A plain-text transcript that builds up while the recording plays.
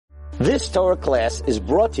This Torah class is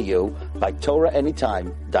brought to you by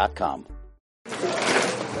TorahAnytime.com.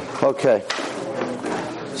 Okay.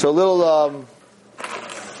 So a little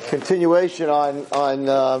continuation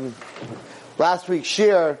on last week's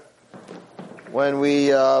shir when we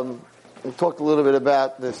talked a little bit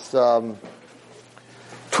about this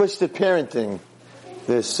twisted parenting,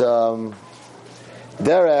 this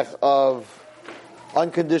derech of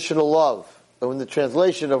unconditional love. In the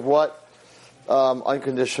translation of what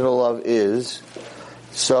unconditional love is.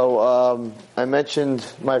 So I mentioned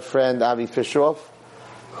my friend Avi Fishoff,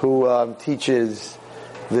 who teaches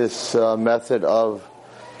this method of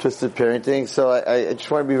twisted parenting. So I just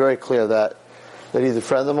want to be very clear that he's a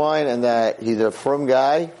friend of mine and that he's a firm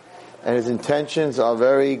guy and his intentions are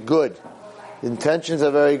very good. Intentions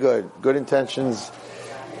are very good. Good intentions.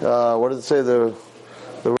 What does it say? The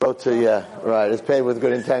road to, yeah, right. It's paved with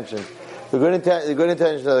good intentions. The good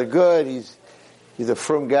intentions are good. He's a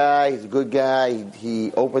firm guy. He's a good guy.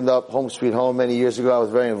 He opened up Home Sweet Home many years ago. I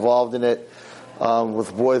was very involved in it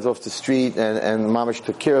with boys off the street, and Mamish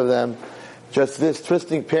took care of them. Just this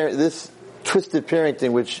twisted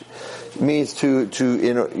parenting, which means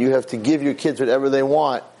you have to give your kids whatever they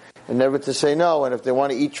want and never to say no. And if they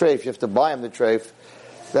want to eat treif, you have to buy them the treif.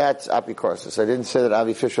 That's apikorsis. I didn't say that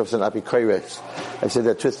Avi Fishoff's an apikoris. I said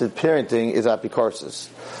that twisted parenting is apikorsis.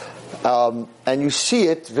 And you see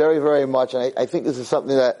it very, very much. And I think this is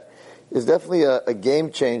something that is definitely a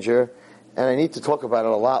game changer, and I need to talk about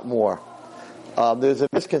it a lot more. There's a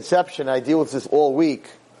misconception, I deal with this all week.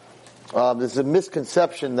 There's a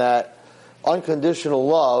misconception that unconditional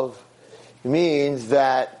love means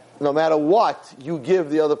that no matter what, you give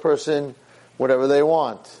the other person whatever they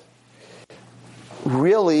want.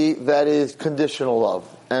 Really, that is conditional love.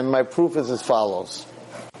 And my proof is as follows.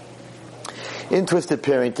 In twisted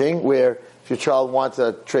parenting, where if your child wants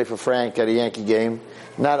a tray for Frank at a Yankee game,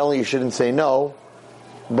 not only you shouldn't say no,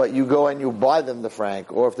 but you go and you buy them the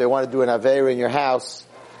Frank. Or if they want to do an Avera in your house,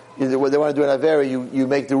 when they want to do an Avera, you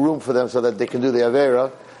make the room for them so that they can do the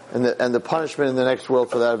Avera. And the punishment in the next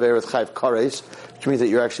world for that Avera is Chayv Kares, which means that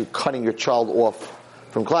you're actually cutting your child off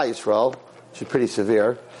from Klal Yisrael, which is pretty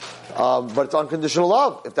severe. But it's unconditional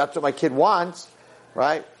love, if that's what my kid wants,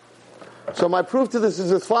 right? So my proof to this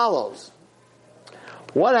is as follows.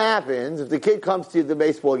 What happens if the kid comes to you at the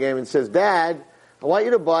baseball game and says, Dad, I want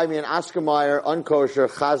you to buy me an Oscar Mayer unkosher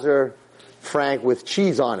Chazer Frank with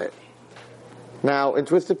cheese on it. Now, in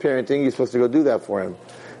twisted parenting, you're supposed to go do that for him,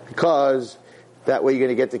 because that way you're going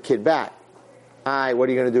to get the kid back. What are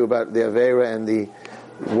you going to do about the Avera and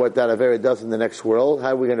what that Avera does in the next world? How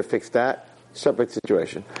are we going to fix that? Separate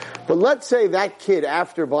situation. But let's say that kid,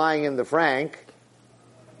 after buying him the Frank,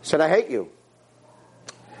 said, I hate you.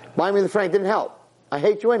 Buying me the Frank didn't help. I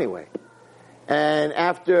hate you anyway. And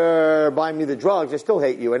after buying me the drugs, I still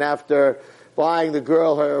hate you. And after buying the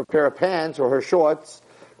girl her pair of pants or her shorts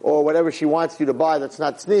or whatever she wants you to buy that's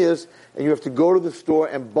not sneers, and you have to go to the store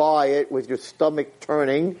and buy it with your stomach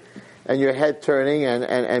turning and your head turning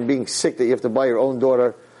and being sick that you have to buy your own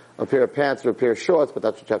daughter a pair of pants or a pair of shorts, but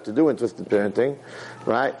that's what you have to do in twisted parenting,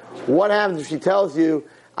 right? What happens if she tells you,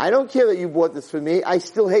 I don't care that you bought this for me, I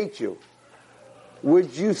still hate you?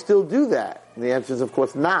 Would you still do that? And the answer is, of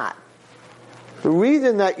course, not. The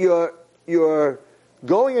reason that you're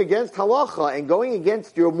going against halacha and going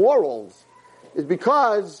against your morals is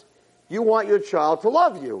because you want your child to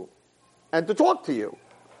love you and to talk to you.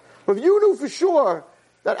 But if you knew for sure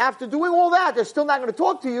that after doing all that, they're still not going to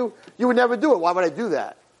talk to you, you would never do it. Why would I do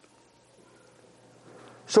that?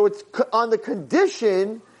 So it's on the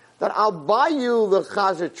condition that I'll buy you the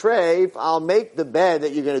chazer treif, I'll make the bed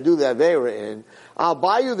that you're going to do the avera in, I'll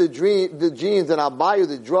buy you the jeans and I'll buy you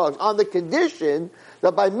the drugs, on the condition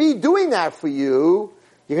that by me doing that for you,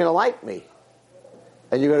 you're going to like me.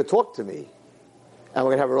 And you're going to talk to me. And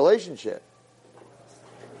we're going to have a relationship.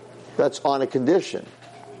 That's on a condition.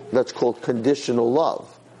 That's called conditional love.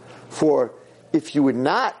 For if you would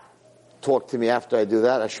not talk to me after I do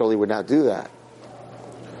that, I surely would not do that.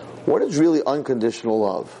 What is really unconditional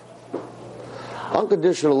love?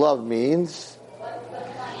 Unconditional love means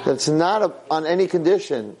that it's not on any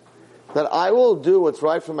condition, that I will do what's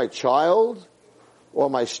right for my child or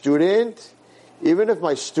my student, even if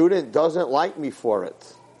my student doesn't like me for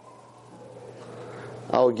it.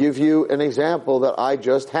 I'll give you an example that I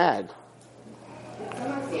just had.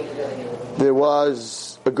 There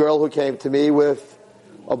was a girl who came to me with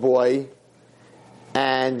a boy,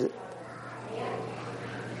 and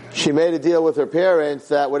she made a deal with her parents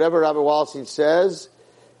that whatever Rabbi Wallerstein says,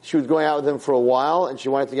 she was going out with him for a while, and she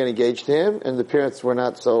wanted to get engaged to him, and the parents were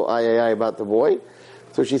not so about the boy.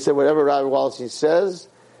 So she said, whatever Rabbi Wallerstein says,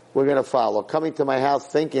 we're going to follow. Coming to my house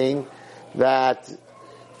thinking that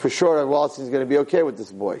for sure Rabbi Wallerstein is going to be okay with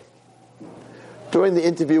this boy. During the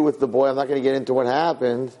interview with the boy, I'm not going to get into what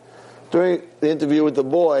happened. During the interview with the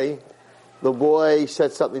boy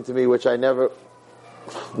said something to me which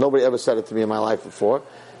nobody ever said it to me in my life before.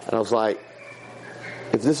 And I was like,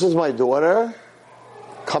 if this is my daughter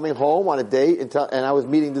coming home on a date and I was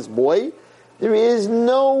meeting this boy, there is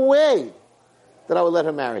no way that I would let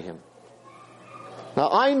her marry him. Now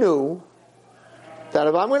I knew that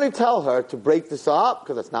if I'm going to tell her to break this up,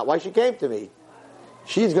 because that's not why she came to me,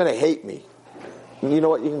 she's going to hate me. And you know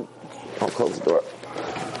what? I'll close the door.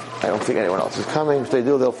 I don't think anyone else is coming. If they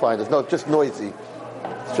do, they'll find us. No, it's just noisy.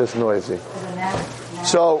 It's just noisy.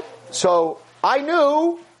 So I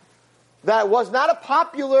knew that it was not a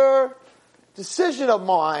popular decision of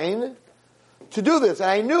mine to do this.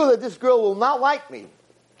 And I knew that this girl will not like me.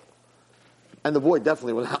 And the boy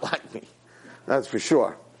definitely will not like me. That's for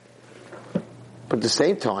sure. But at the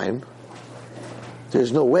same time,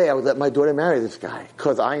 there's no way I would let my daughter marry this guy.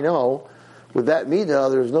 Because I know, with that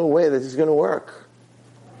midah, there's no way that this is going to work.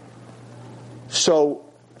 So,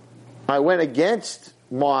 I went against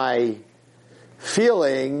my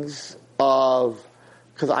feelings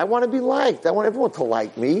because I want to be liked. I want everyone to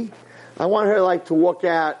like me. I want her to walk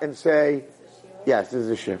out and say, yes, this is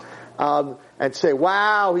a shir. And say,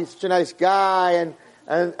 wow, he's such a nice guy,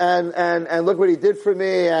 and look what he did for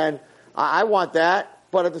me, and I want that.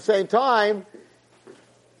 But at the same time,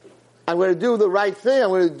 I'm going to do the right thing. I'm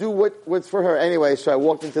going to do what's for her. Anyway, so I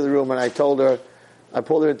walked into the room and I pulled her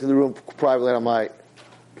into the room privately, and I'm like,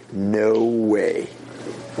 no way.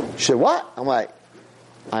 She said, what? I'm like,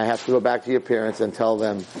 I have to go back to your parents and tell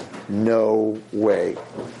them, no way.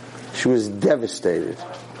 She was devastated.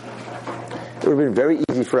 It would have been very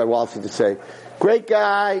easy for Rabbi Wallerstein to say, great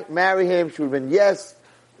guy, marry him. She would have been, yes,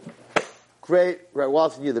 great, Rabbi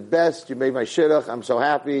Wallerstein, you're the best. You made my shidduch. I'm so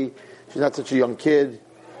happy. She's not such a young kid.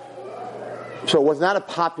 So it was not a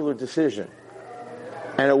popular decision.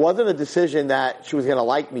 And it wasn't a decision that she was going to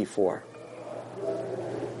like me for.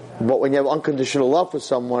 But when you have unconditional love for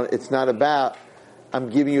someone, it's not about, I'm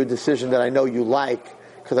giving you a decision that I know you like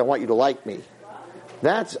because I want you to like me.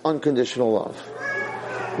 That's unconditional love.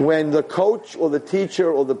 When the coach or the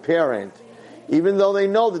teacher or the parent, even though they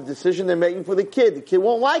know the decision they're making for the kid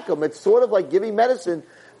won't like them. It's sort of like giving medicine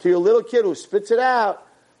to your little kid who spits it out,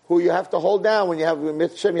 who you have to hold down when you have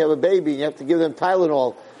a baby and you have to give them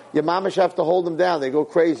Tylenol. Your mama should have to hold them down. They go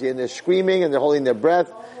crazy and they're screaming and they're holding their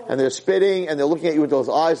breath and they're spitting and they're looking at you with those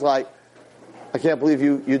eyes like, I can't believe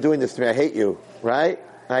you're doing this to me. I hate you, right?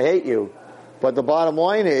 I hate you. But the bottom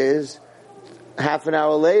line is, half an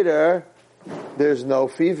hour later, there's no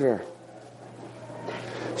fever.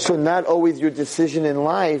 So not always your decision in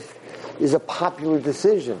life is a popular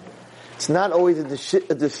decision. It's not always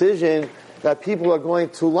a decision that people are going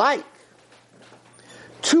to like.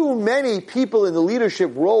 Too many people in the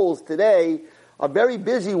leadership roles today are very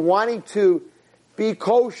busy wanting to be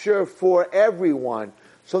kosher for everyone.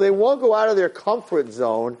 So they won't go out of their comfort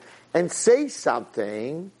zone and say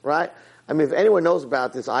something, right? I mean, if anyone knows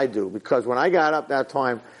about this, I do. Because when I got up that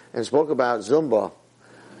time and spoke about Zumba,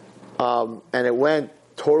 and it went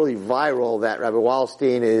totally viral that Rabbi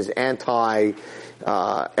Wallerstein is anti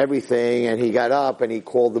everything, and he got up and he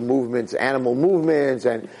called the movements animal movements,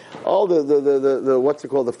 and all the what's it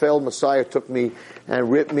called, the failed Messiah took me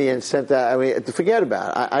and ripped me and sent that. I mean, forget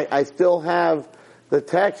about it. I still have the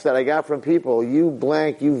text that I got from people. You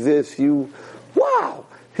blank, you this, you wow.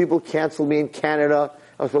 People canceled me in Canada.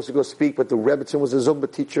 I was supposed to go speak, but the Rebbitzin was a Zumba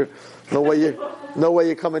teacher. No way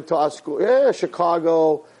you come into our school. Yeah,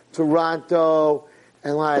 Chicago, Toronto,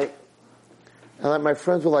 and my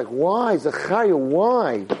friends were like, why? Zachariah,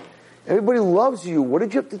 why? Everybody loves you. What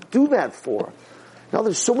did you have to do that for? Now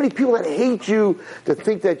there's so many people that hate you, that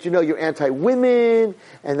think that, you're anti-women,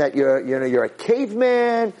 and that you're a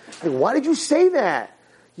caveman. Like, why did you say that?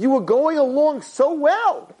 You were going along so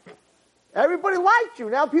well. Everybody liked you.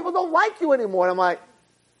 Now people don't like you anymore. And I'm like,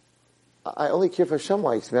 I only care if Hashem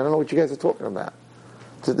likes me. I don't know what you guys are talking about.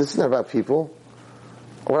 So this is not about people.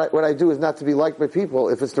 What I do is not to be liked by people.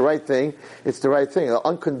 If it's the right thing, it's the right thing. The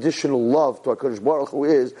unconditional love to HaKadosh Baruch Hu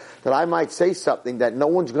is that I might say something that no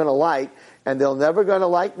one's going to like, and they're never going to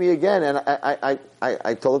like me again. And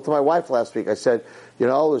I told it to my wife last week. I said,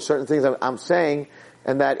 there's certain things I'm saying,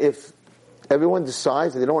 and that if everyone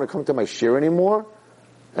decides that they don't want to come to my shir anymore,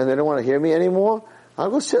 and they don't want to hear me anymore, I'll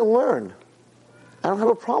go sit and learn. I don't have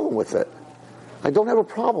a problem with it. I don't have a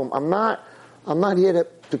problem. I'm not here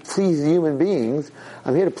to please human beings.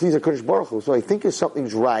 I'm here to please HaKadosh Baruch Hu. So I think if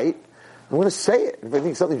something's right, I'm going to say it. If I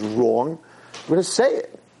think something's wrong, I'm going to say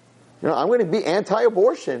it. I'm going to be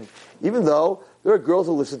anti-abortion, even though there are girls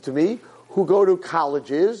who listen to me who go to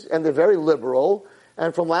colleges and they're very liberal,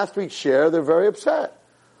 and from last week's share, they're very upset.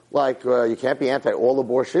 Like, you can't be anti all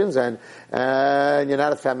abortions, and you're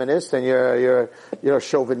not a feminist, and you're a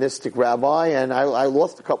chauvinistic rabbi. And I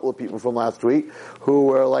lost a couple of people from last week who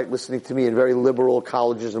were like listening to me in very liberal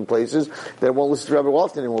colleges and places. They won't listen to Rabbi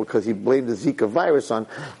Walton anymore because he blamed the Zika virus on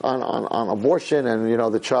abortion,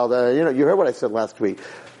 and the child. You heard what I said last week.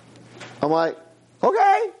 I'm like,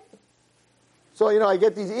 okay. So I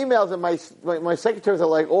get these emails, and my secretaries are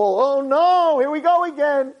like, oh no, here we go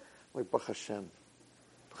again. I'm like, Baruch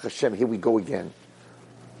Hashem, here we go again.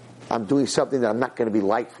 I'm doing something that I'm not going to be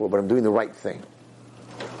liked for, but I'm doing the right thing.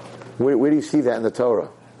 Where do you see that in the Torah?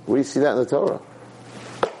 Where do you see that in the Torah?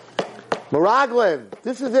 Meraglim.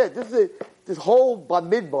 This is it. This whole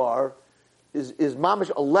Bamidbar is mamish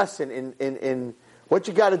a lesson in what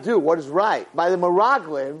you got to do, what is right. By the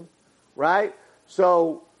Meraglim, right?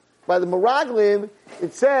 So, by the Meraglim,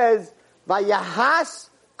 it says, Vayahas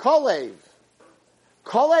Kolev.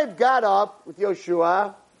 Kolev got up with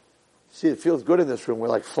Yoshua. See, it feels good in this room. We're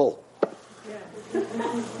like full. Yeah.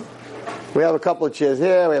 We have a couple of chairs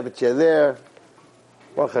here. We have a chair there.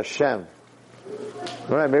 Baruch Hashem.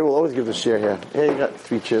 All right, maybe we'll always give the chair here. Here, you got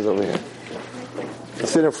 3 chairs over here.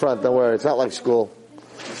 Sit in front. Don't worry. It's not like school.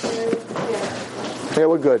 Yeah,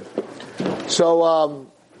 we're good. So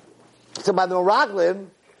by the Meraglim,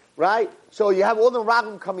 right? So you have all the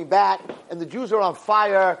Meraglim coming back, and the Jews are on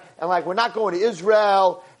fire, and like, we're not going to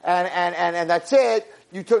Israel, and that's it.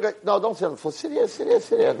 You took it. No, don't sit on the floor. Sit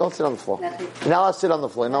here. Don't sit on the floor. Now I'll sit on the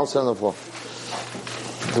floor. Now I'll sit on the floor.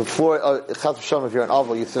 The floor, if you're an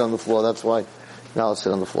Avil, you sit on the floor. That's why. Now I'll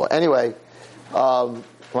sit on the floor. Anyway,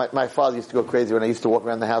 my father used to go crazy when I used to walk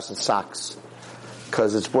around the house in socks.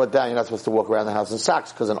 Because it's brought down, you're not supposed to walk around the house in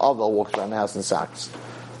socks, because an Avil walks around the house in socks.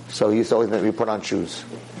 So he used to always make me put on shoes.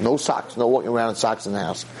 No socks. No walking around in socks in the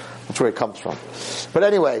house. That's where it comes from. But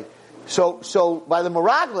anyway, so by the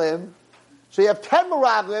Meraglim, so you have 10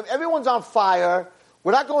 Meraglim, everyone's on fire,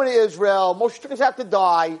 we're not going to Israel, Moshe took us out to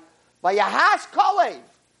die, by Yahas Kalev.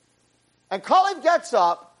 And Kalev gets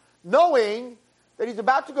up, knowing that he's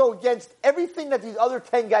about to go against everything that these other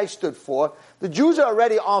 10 guys stood for. The Jews are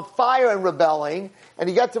already on fire and rebelling, and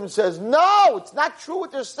he gets them and says, no, it's not true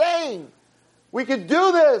what they're saying. We could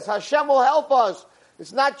do this, Hashem will help us.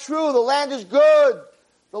 It's not true, the land is good,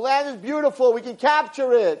 the land is beautiful, we can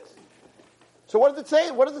capture it. So what does it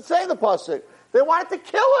say? What does it say in the pasuk? They wanted to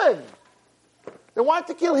kill him. They wanted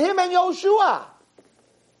to kill him and Yoshua.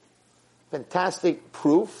 Fantastic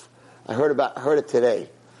proof. I heard it today.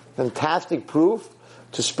 Fantastic proof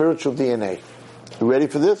to spiritual DNA. You ready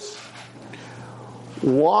for this?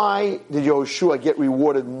 Why did Yoshua get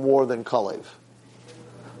rewarded more than Kalev?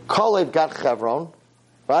 Kalev got Hebron,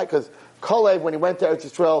 right? Because Kalev, when he went to Eretz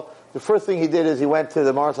Yisrael, the first thing he did is he went to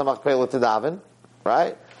the Maras HaMachpelah to daven,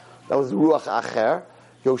 right? That was the Ruach Acher.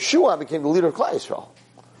 Yoshua became the leader of Klal Yisrael.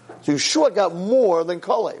 So Yoshua got more than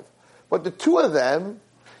Kalev. But the two of them,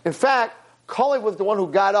 in fact, Kalev was the one who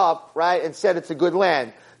got up, right, and said it's a good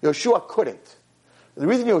land. Yoshua couldn't. The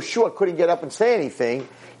reason Yoshua couldn't get up and say anything,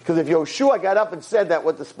 because if Yoshua got up and said that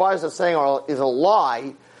what the spies are saying is a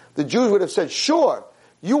lie, the Jews would have said, sure,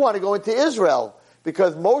 you want to go into Israel,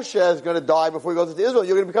 because Moshe is going to die before he goes into Israel.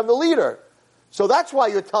 You're going to become the leader. So that's why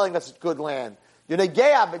you're telling us it's good land. You're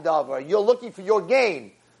Negea B'davar. You're looking for your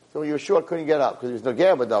gain. So Yeshua couldn't get up because he was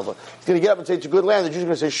Negea B'davar. He's going to get up and say it's a good land. The Jews are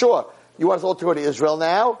going to say, sure, you want us all to go to Israel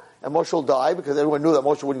now? And Moshe will die because everyone knew that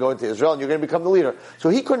Moshe wouldn't go into Israel and you're going to become the leader. So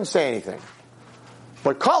he couldn't say anything.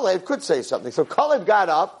 But Kalev could say something. So Kalev got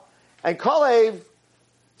up and Kalev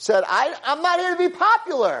said, I'm not here to be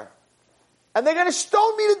popular. And they're going to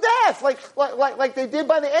stone me to death like they did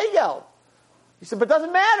by the Egel. He said, but it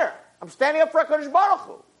doesn't matter. I'm standing up for HaKadosh Baruch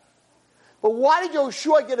Hu. But why did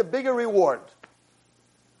Yoshua get a bigger reward?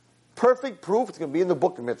 Perfect proof. It's going to be in the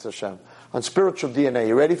book of Mitzvah Hashem on spiritual DNA.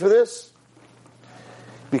 You ready for this?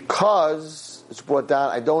 Because it's brought down.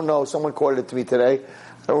 I don't know. Someone quoted it to me today.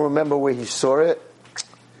 I don't remember where he saw it.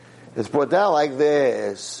 It's brought down like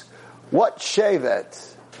this. What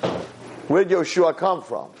Shevet? Where did Yoshua come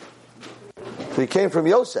from? So he came from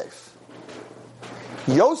Yosef.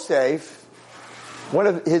 Yosef, one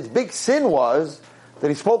of his big sin was that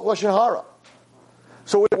he spoke Lashon Hara.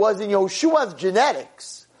 So it was in Yoshua's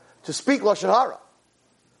genetics to speak Lashon Hara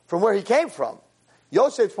from where he came from.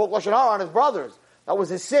 Yosef spoke Lashon Hara on his brothers. That was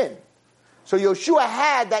his sin. So Yoshua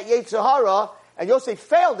had that Yetzer Hara, and Yosef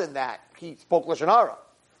failed in that. He spoke Lashon Hara.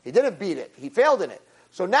 He didn't beat it. He failed in it.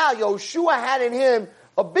 So now Yoshua had in him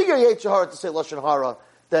a bigger Yetzer Hara to say Lashon Hara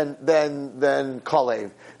than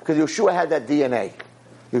Kalev, because Yoshua had that DNA.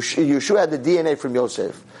 Yeshua had the DNA from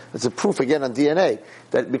Yosef. It's a proof again on DNA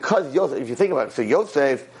that because Yosef, if you think about it, so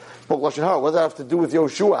Yosef spoke Lashon Hara. What does that have to do with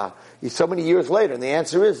Yoshua? He's so many years later, and the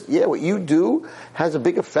answer is, yeah, what you do has a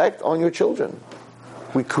big effect on your children.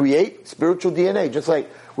 We create spiritual DNA, just like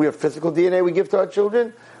we have physical DNA we give to our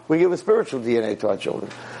children. We give a spiritual DNA to our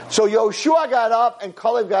children. So Yoshua got up and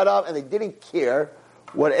Caleb got up, and they didn't care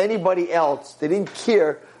what anybody else. They didn't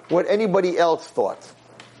care what anybody else thought.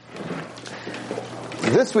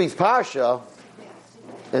 In this week's Parsha,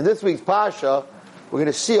 we're going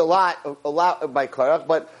to see a lot by Korach.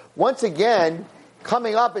 But once again,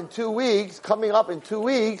 coming up in 2 weeks,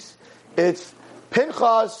 it's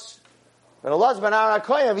Pinchas and Elazar ben Aaron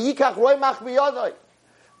HaKohen v'yikach roi mach b'yadai.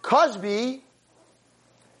 Cosby,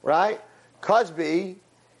 right? Cosby,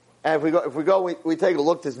 and if we take a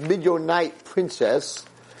look. This Midianite princess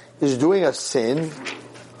is doing a sin,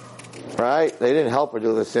 right? They didn't help her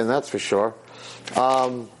do the sin, that's for sure.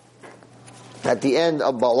 At the end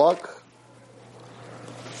of Balak,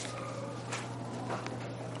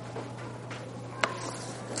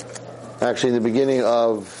 actually in the beginning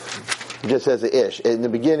of, it just says the Ish, in the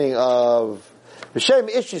beginning of B'Shem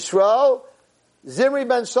Ish Yisrael, Zimri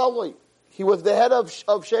ben Soli, he was the head of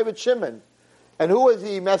Shevet Shimon. And who was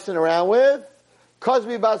he messing around with?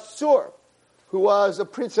 Cosbi Basur, who was a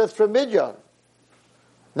princess from Midian.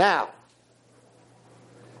 Now,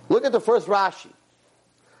 look at the first Rashi.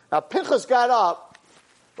 Now Pinchas got up,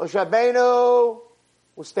 Moshe Rabbeinu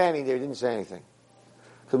was standing there, he didn't say anything.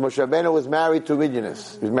 Because Moshe Rabbeinu was married to a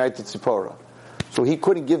Midianist, he was married to Tzipporah. So he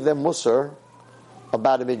couldn't give them Musar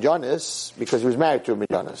about a Midianist because he was married to a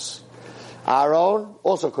Midianist. Aaron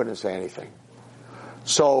also couldn't say anything.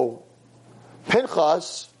 So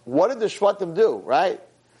Pinchas, what did the Shvatim do, right?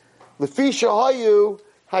 Lefi shahayu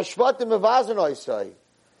hashvatim mevazanoisai.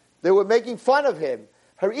 They were making fun of him.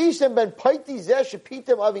 Look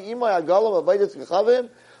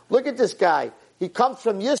at this guy. He comes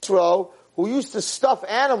from Yisro, who used to stuff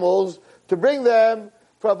animals to bring them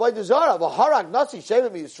for Avodah Zarah.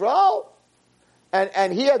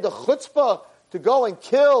 And he had the chutzpah to go and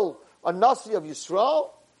kill a Nasi of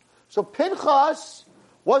Yisrael. So Pinchas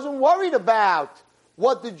wasn't worried about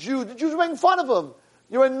what the Jews were making fun of him.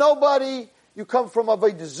 You're a nobody, you come from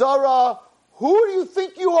Avodah Zarah. Who do you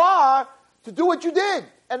think you are to do what you did?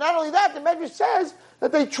 And not only that, the Medrash says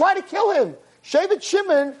that they tried to kill him. Shevet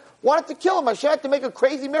Shimon wanted to kill him. Hashem had to make a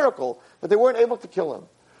crazy miracle, but they weren't able to kill him.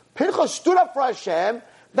 Pinchas stood up for Hashem.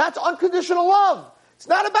 That's unconditional love. It's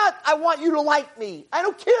not about, I want you to like me. I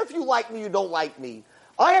don't care if you like me, you don't like me.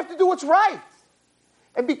 I have to do what's right.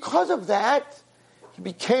 And because of that, he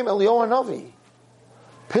became Eliyahu Hanavi.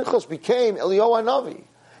 Pinchas became Eliyahu Hanavi.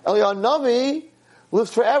 Eliyahu Hanavi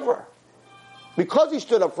lives forever. Because he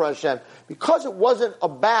stood up for Hashem. Because it wasn't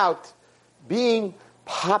about being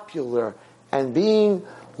popular and being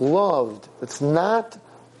loved. It's not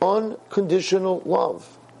unconditional love.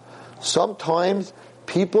 Sometimes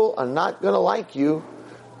people are not going to like you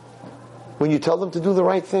when you tell them to do the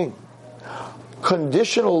right thing.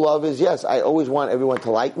 Conditional love is, yes, I always want everyone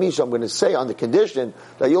to like me, so I'm going to say on the condition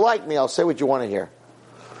that you like me, I'll say what you want to hear.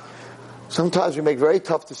 Sometimes we make very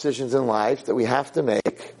tough decisions in life that we have to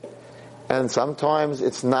make, and sometimes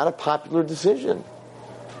it's not a popular decision.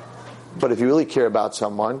 But if you really care about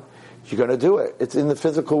someone, you're going to do it. It's in the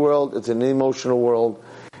physical world, it's in the emotional world,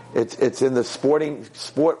 it's in the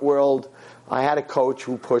sport world. I had a coach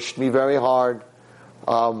who pushed me very hard.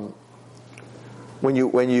 When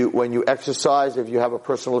you exercise, if you have a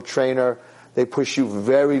personal trainer, they push you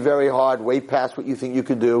very, very hard, way past what you think you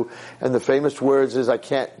could do. And the famous words is, I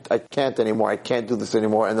can't anymore, I can't do this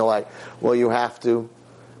anymore. And they're like, well, you have to.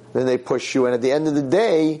 Then they push you, and at the end of the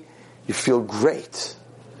day, you feel great.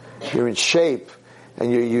 You're in shape,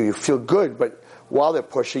 and you feel good, but while they're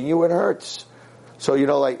pushing you, it hurts. So,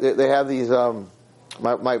 like, they have these, I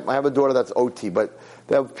have a daughter that's OT, but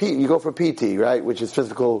they have you go for PT, right, which is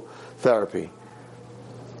physical therapy.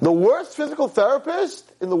 The worst physical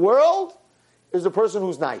therapist in the world is the person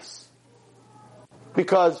who's nice.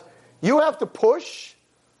 Because you have to push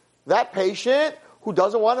that patient who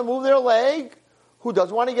doesn't want to move their leg, who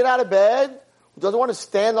doesn't want to get out of bed, who doesn't want to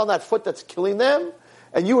stand on that foot that's killing them,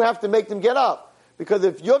 and you have to make them get up. Because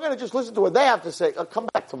if you're going to just listen to what they have to say, come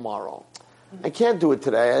back tomorrow. I can't do it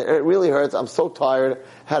today. It really hurts. I'm so tired.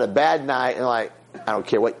 Had a bad night. And I don't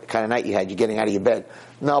care what kind of night you had. You're getting out of your bed.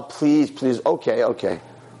 No, please. Okay.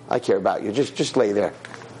 I care about you. Just lay there.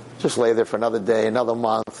 Just lay there for another day, another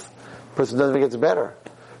month. Person doesn't get better.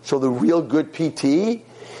 So the real good PT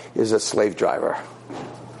is a slave driver.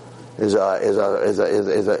 Is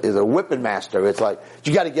a whipping master. It's like,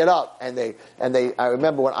 you got to get up. And I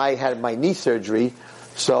remember when I had my knee surgery,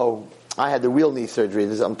 So I had the real knee surgery.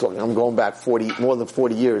 I'm going back more than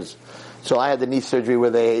 40 years. So I had the knee surgery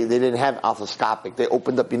where they didn't have arthroscopic. They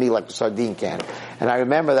opened up your knee like a sardine can. And I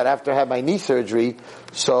remember that after I had my knee surgery,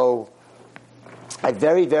 so I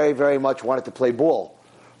very, very, very much wanted to play ball.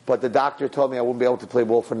 But the doctor told me I wouldn't be able to play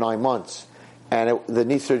ball for 9 months. And the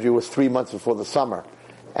knee surgery was 3 months before the summer.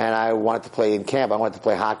 And I wanted to play in camp. I wanted to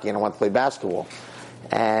play hockey and I wanted to play basketball.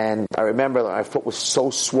 And I remember my foot was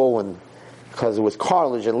so swollen because it was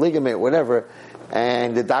cartilage and ligament, whatever.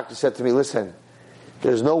 And the doctor said to me, listen,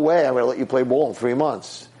 there's no way I'm going to let you play ball in 3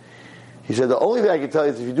 months. He said, the only thing I can tell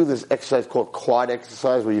you is if you do this exercise called quad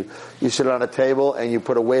exercise, where you sit on a table and you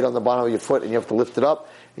put a weight on the bottom of your foot and you have to lift it up,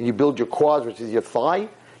 and you build your quads, which is your thigh.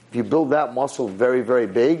 If you build that muscle very, very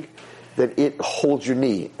big, then it holds your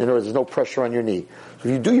knee. In other words, there's no pressure on your knee. So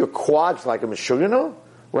if you do your quads like a Meshugana,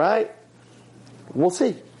 right, we'll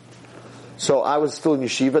see. So I was still in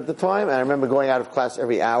yeshiva at the time, and I remember going out of class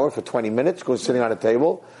every hour for 20 minutes, sitting on a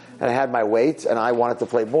table, and I had my weights, and I wanted to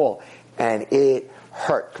play ball. And it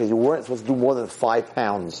hurt, because you weren't supposed to do more than 5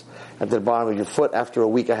 pounds at the bottom of your foot. After a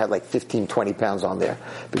week, I had like 15, 20 pounds on there,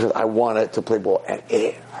 because I wanted to play ball, and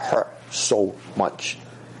it hurt so much.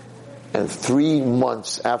 And 3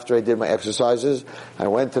 months after I did my exercises, I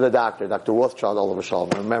went to the doctor, Dr. Rothschild, all over Shalom,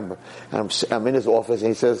 I remember. And I'm in his office, and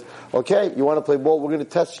he says, okay, you want to play ball? We're going to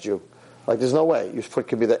test you. Like, there's no way. Your foot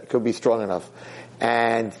could be strong enough.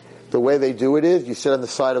 And the way they do it is, you sit on the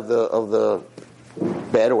side of the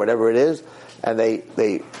bed or whatever it is, and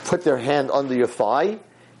they put their hand under your thigh,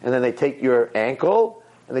 and then they take your ankle,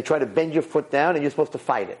 and they try to bend your foot down, and you're supposed to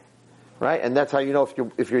fight it. Right? And that's how you know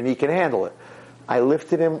if your knee can handle it. I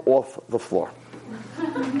lifted him off the floor.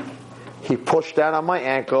 He pushed down on my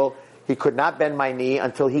ankle. He could not bend my knee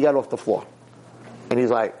until he got off the floor. And he's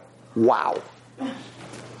like, wow.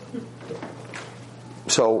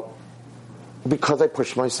 So, because I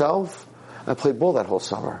pushed myself, I played ball that whole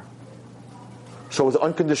summer. So was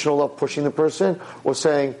unconditional love pushing the person, or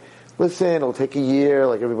saying, listen, it'll take a year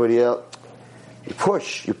like everybody else? You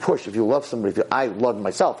push. If you love somebody, I loved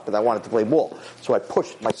myself because I wanted to play ball. So I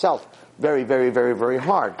pushed myself very, very, very, very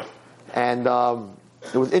hard. And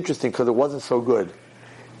it was interesting because it wasn't so good.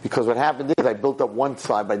 Because what happened is I built up one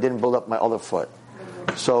side, but I didn't build up my other foot.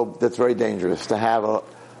 So that's very dangerous to have a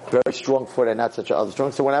very strong foot and not such a other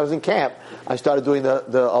strong. So when I was in camp, I started doing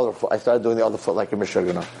the other foot. I started doing the other foot like a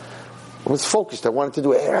Meshugana. I was focused. I wanted to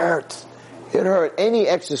do it. It hurt. It hurt. Any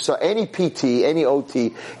exercise, any PT, any OT,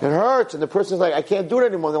 it hurts. And the person's like, I can't do it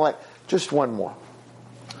anymore. And they're like, just one more.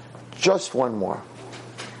 Just one more.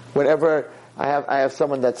 Whenever I have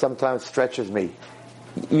someone that sometimes stretches me,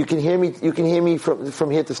 you can hear me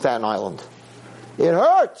from here to Staten Island. It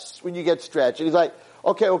hurts when you get stretched. And he's like,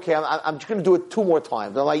 okay, I'm just going to do it 2 more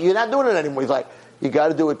times. I'm like, you're not doing it anymore. He's like, you got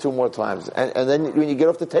to do it 2 more times. And then when you get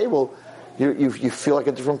off the table, you feel like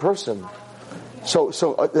a different person. So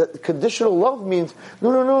conditional love means,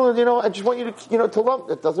 no, I just want you to, to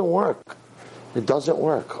love. It doesn't work. It doesn't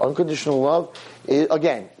work. Unconditional love,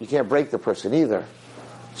 again, you can't break the person either.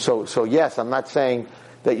 So yes, I'm not saying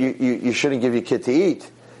that you shouldn't give your kid to eat.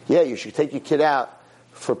 Yeah, you should take your kid out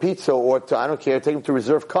for pizza or I don't care, take them to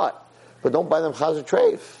Reserve Cut. But don't buy them chazer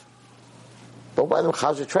treif. Don't buy them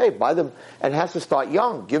chazer treif. Buy them, and it has to start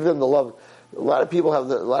young. Give them the love. A lot of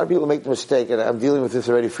people make the mistake, and I'm dealing with this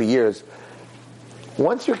already for years.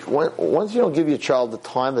 Once you don't give your child the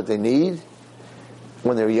time that they need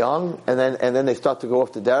when they're young, and then they start to go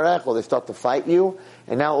off the derech, or they start to fight you,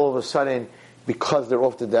 and now all of a sudden, because they're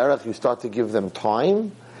off the derech, you start to give them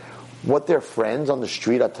time. What their friends on the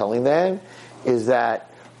street are telling them is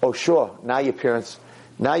that, oh sure, now your parents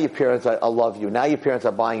I love you. Now your parents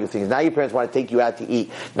are buying you things. Now your parents want to take you out to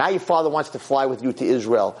eat. Now your father wants to fly with you to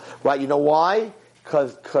Israel. Right? You know why?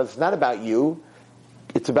 Because it's not about you.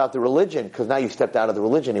 It's about the religion. Because now you stepped out of the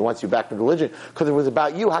religion. He wants you back in the religion. Because if it was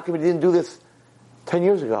about you, how come he didn't do this 10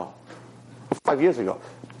 years ago? Or 5 years ago?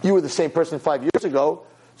 You were the same person 5 years ago.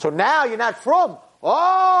 So now you're not from.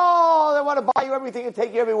 Oh, they want to buy you everything and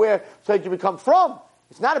take you everywhere so that you become from.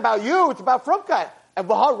 It's not about you. It's about fromkeit. And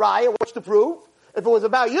Bahar Raya, what's the proof? If it was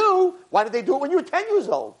about you, why did they do it when you were 10 years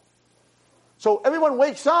old? So everyone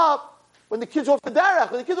wakes up when the kid's off the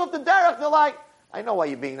derech. When the kid's off the derech, they're like, I know why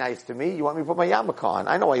you're being nice to me. You want me to put my yarmulke on.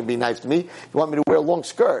 I know why you're being nice to me. You want me to wear a long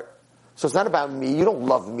skirt. So it's not about me. You don't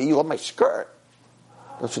love me. You love my skirt.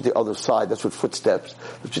 That's what the other side, that's what footsteps,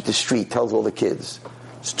 that's what the street tells all the kids.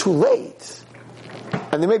 It's too late.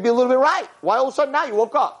 And they may be a little bit right. Why all of a sudden now you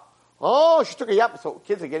woke up? Oh, she took a yarmulke. So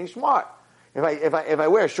kids are getting smart. If I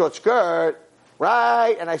wear a short skirt,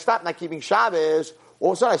 right, and I stop not keeping Shabbos,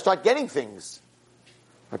 all of a sudden I start getting things.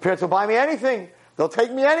 My parents will buy me anything. They'll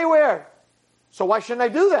take me anywhere. So why shouldn't I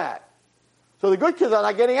do that? So the good kids are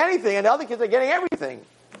not getting anything, and the other kids are getting everything.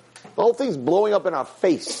 The whole thing's blowing up in our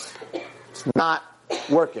face. It's not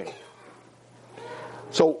working.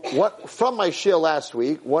 So from my share last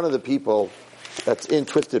week, one of the people that's in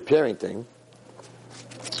Twisted Parenting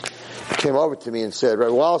came over to me and said,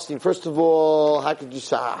 Rabbi Wallerstein, first of all, how could you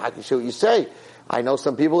say what you say? I know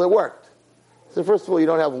some people it worked. So first of all, you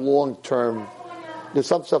don't have long-term, there's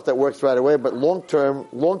some stuff that works right away, but long-term,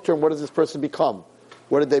 what does this person become?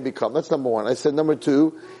 What did they become? That's number one. I said number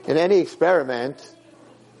two, in any experiment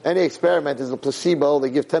is a placebo. They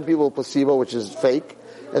give 10 people a placebo, which is fake,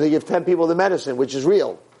 and they give 10 people the medicine, which is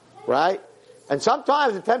real, right? And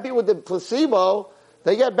sometimes the 10 people with the placebo,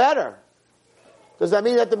 they get better. Does that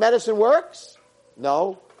mean that the medicine works?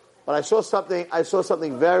 No. But I saw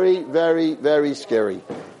something very, very, very scary.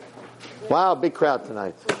 Wow, big crowd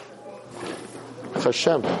tonight.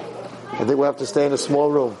 Hashem. I think we'll have to stay in a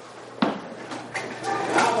small room.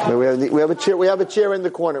 We have a chair. We have a chair in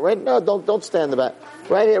the corner. Right? No, don't stand in the back.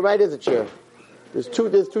 Right here's a chair. There's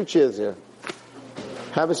two chairs here.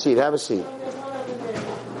 Have a seat.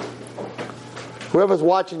 Whoever's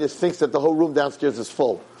watching this thinks that the whole room downstairs is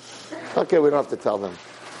full. Okay, we don't have to tell them.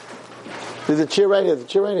 There's a chair right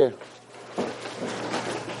here.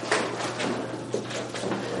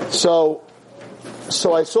 So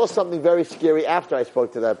I saw something very scary after I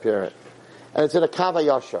spoke to that parent. And it's in a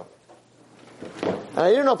Kavayasha. And I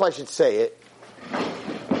didn't know if I should say it.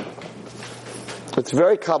 It's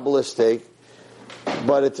very Kabbalistic,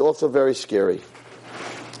 but it's also very scary.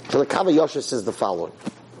 So the Kavayasha says the following.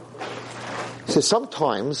 It says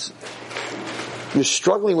sometimes you're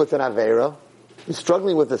struggling with an Aveira, you're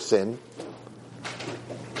struggling with a sin,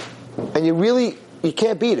 and you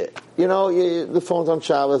can't beat it. You know, the phone's on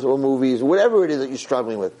Shabbos or movies, whatever it is that you're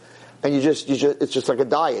struggling with. And it's just like a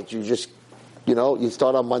diet. You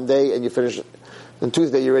start on Monday and you finish on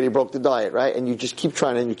Tuesday, you already broke the diet, right? And you just keep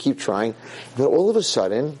trying and you keep trying. Then all of a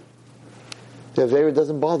sudden, the Aveira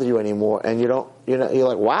doesn't bother you anymore. And you're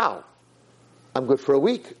like, wow, I'm good for a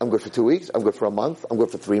week. I'm good for 2 weeks. I'm good for a month. I'm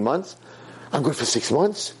good for 3 months. I'm good for 6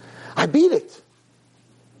 months. I beat it.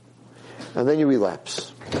 And then you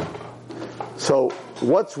relapse. So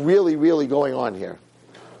what's really, really going on here?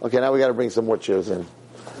 Okay, now we got to bring some more chairs in.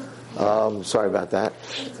 Sorry about that.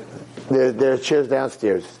 There are chairs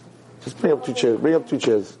downstairs. Just bring up 2 chairs. Bring up 2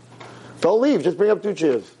 chairs. Don't leave. Just bring up 2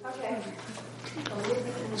 chairs. Okay.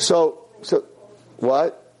 So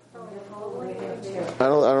what? I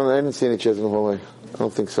didn't see any chairs in the hallway. I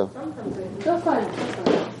don't think so.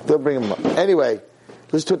 They'll bring them up. Anyway,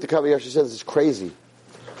 listen to what the Kavayasha says. It's crazy.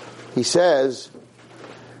 He says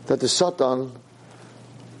that the Satan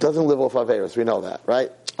doesn't live off Averas. We know that, right?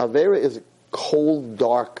 Avera is a cold,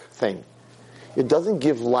 dark thing. It doesn't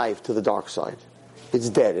give life to the dark side. It's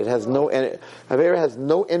dead. It has no Avera has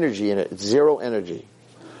no energy in it. It's zero energy.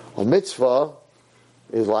 A mitzvah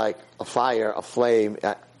is like a fire, a flame,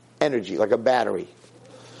 energy, like a battery.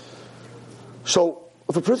 So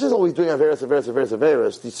if a person is always doing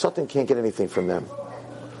Averas, the Satan can't get anything from them.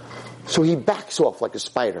 So he backs off like a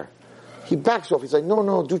spider. He backs off. He's like,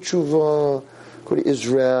 no, do tshuva, go to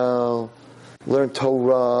Israel, learn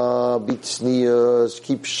Torah, be tznius,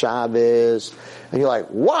 keep Shabbos. And you're like,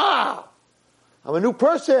 wow, I'm a new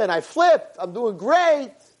person. I flipped. I'm doing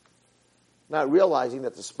great. Not realizing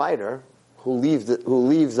that the spider who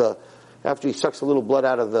leaves after he sucks a little blood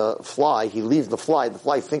out of the fly, he leaves the fly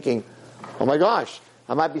thinking, oh my gosh,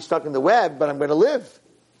 I might be stuck in the web, but I'm going to live.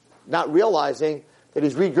 Not realizing that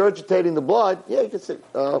he's regurgitating the blood. Yeah, you can say,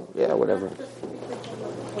 whatever.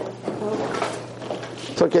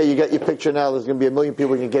 It's okay, you got your picture now. There's going to be 1 million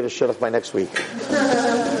people who can get his shut off by next week.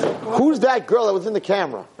 Who's that girl that was in the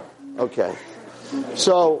camera? Okay.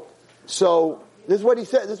 So this is what he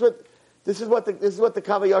said. This is what the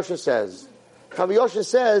Kavayasha says. Kavayasha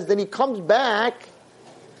says, then he comes back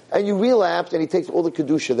and you relapse and he takes all the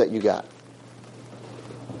Kedusha that you got.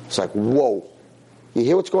 It's like, whoa. You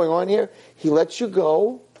hear what's going on here? He lets you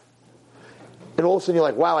go, and all of a sudden you're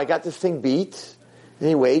like, wow, I got this thing beat. And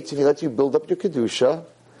he waits, and he lets you build up your Kedusha,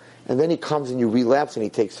 and then he comes and you relapse, and he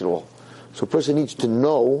takes it all. So a person needs to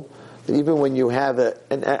know that even when you have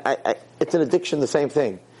it's an addiction, the same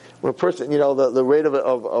thing. When a person, the rate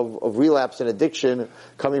of relapse and addiction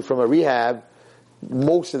coming from a rehab,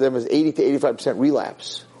 most of them is 80 to 85%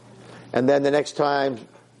 relapse. And then the next time,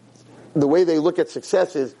 the way they look at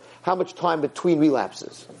success is how much time between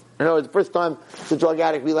relapses. In other words, the first time the drug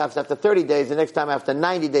addict relapsed after 30 days, the next time after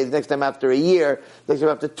 90 days, the next time after a year, the next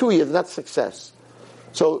time after 2 years, and that's success.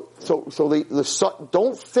 So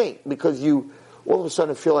don't think because you all of a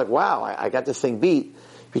sudden feel like, wow, I got this thing beat.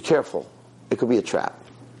 Be careful. It could be a trap.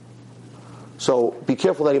 So be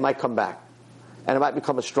careful that he might come back. And it might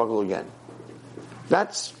become a struggle again.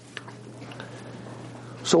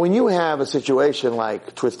 So when you have a situation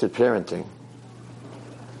like twisted parenting,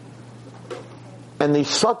 and the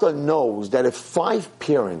Satan knows that if 5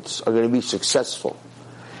 parents are going to be successful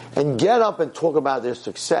and get up and talk about their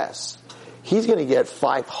success, he's going to get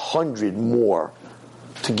 500 more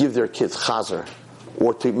to give their kids chazer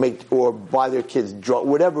or buy their kids drug,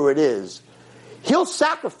 whatever it is. He'll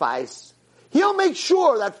sacrifice. He'll make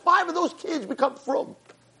sure that 5 of those kids become frum.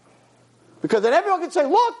 Because then everyone can say,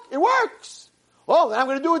 look, it works. Oh, then I'm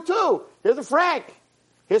going to do it too. Here's a franc.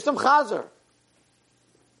 Here's some chazer.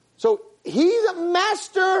 So he's a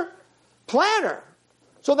master planner.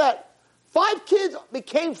 So that 5 kids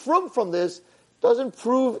became from this doesn't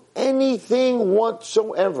prove anything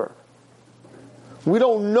whatsoever. We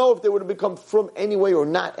don't know if they would have become from anyway or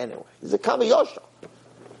not anyway. It's a kaviyosha.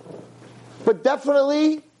 But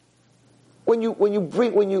definitely, when you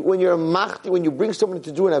bring someone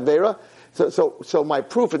to do an avera, so my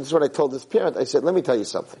proof, and this is what I told this parent, I said, let me tell you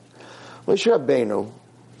something. Moshe Rabbeinu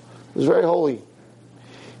was very holy.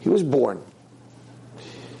 He was born.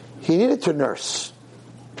 He needed to nurse.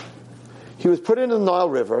 He was put into the Nile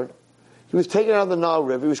River. He was taken out of the Nile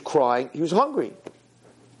River. He was crying. He was hungry.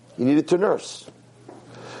 He needed to nurse.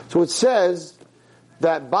 So it says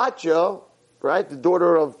that Batya, right, the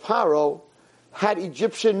daughter of Paro, had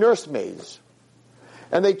Egyptian nursemaids.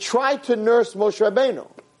 And they tried to nurse Moshe Rabbeinu.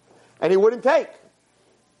 And he wouldn't take.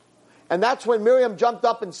 And that's when Miriam jumped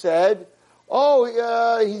up and said,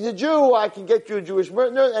 he's a Jew, I can get you a Jewish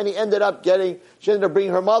nurse. And she ended up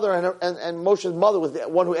bringing her mother, and Moshe's mother was the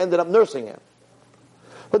one who ended up nursing him.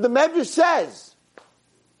 But the Medrash says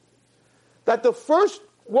that the first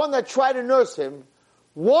one that tried to nurse him,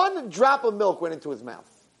 1 drop of milk went into his mouth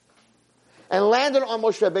and landed on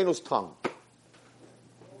Moshe Rabbeinu's tongue.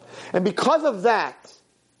 And because of that,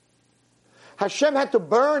 Hashem had to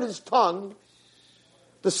burn his tongue.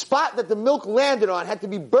 The spot that the milk landed on had to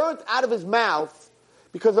be burnt out of his mouth,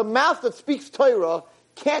 because a mouth that speaks Torah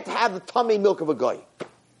can't have the tummy milk of a guy.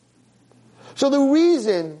 So the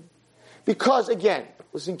reason, because again,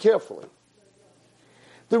 listen carefully,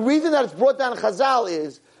 the reason that it's brought down in Chazal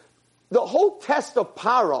is the whole test of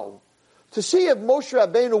Paro, to see if Moshe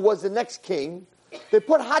Rabbeinu was the next king, they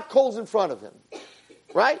put hot coals in front of him.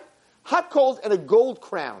 Right? Hot coals and a gold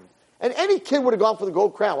crown. And any kid would have gone for the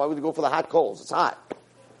gold crown. Why would he go for the hot coals? It's hot.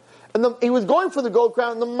 And he was going for the gold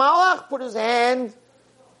crown, and the Malach put his hand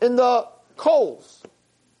in the coals.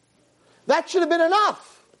 That should have been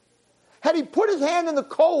enough. Had he put his hand in the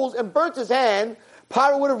coals and burnt his hand,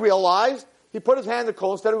 Paro would have realized he put his hand in the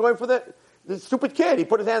coal instead of going for the stupid kid. He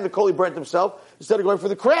put his hand in the coal, he burnt himself, instead of going for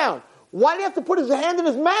the crown. Why do you have to put his hand in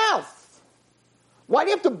his mouth? Why do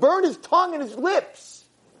you have to burn his tongue and his lips?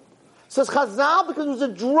 Says Chazal, because it was a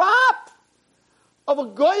drop of a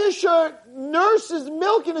goyish nurse's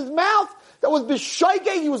milk in his mouth that was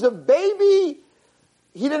b'shoigeg. He was a baby.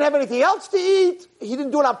 He didn't have anything else to eat. He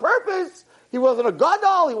didn't do it on purpose. He wasn't a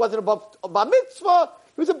gadol. He wasn't a bar mitzvah.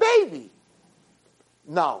 He was a baby.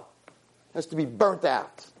 No. It has to be burnt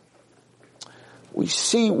out. We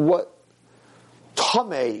see what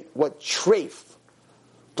tameh, what treif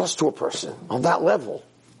does to a person on that level.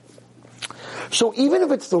 So even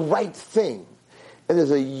if it's the right thing, and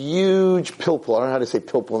there's a huge pilpul, I don't know how to say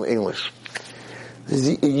pilpul in English. There's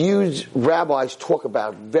a huge, rabbis talk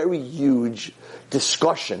about very huge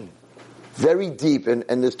discussion, very deep, and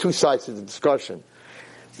there's 2 sides to the discussion.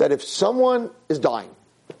 That if someone is dying,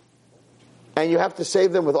 and you have to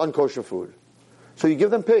save them with unkosher food, so you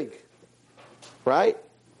give them pig, right?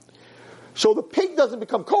 So the pig doesn't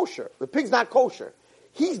become kosher. The pig's not kosher.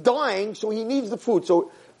 He's dying, so he needs the food.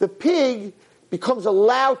 So the pig becomes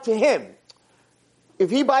allowed to him. If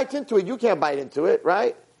he bites into it, you can't bite into it,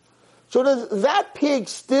 right? So does that pig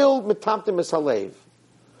still metamtem halev?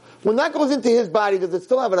 When that goes into his body, does it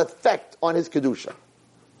still have an effect on his kedusha?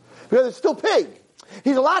 Because it's still pig.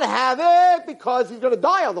 He's allowed to have it because he's going to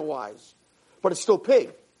die otherwise. But it's still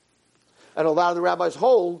pig. And a lot of the rabbis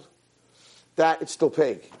hold that it's still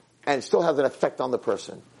pig. And it still has an effect on the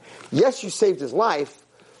person. Yes, you saved his life,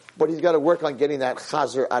 but he's got to work on getting that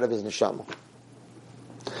chazer out of his neshama.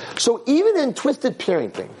 So even in twisted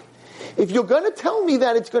parenting, if you're going to tell me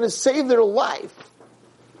that it's going to save their life,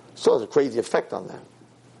 it still has a crazy effect on them.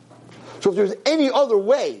 So if there's any other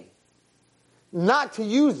way not to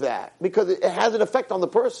use that, because it has an effect on the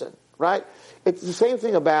person, right? It's the same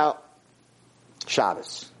thing about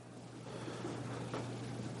Shabbos.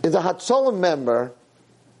 Is a Hatzolim member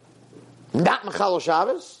not Mechalo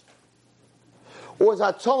Shabbos? Or is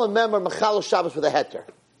a Hatzolim member Mechalo Shabbos with a heter?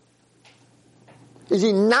 Is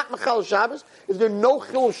he not Mechal Shabbos? Is there no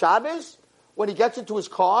Chilul Shabbos when he gets into his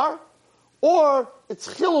car? Or it's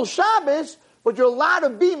Chilul Shabbos, but you're allowed to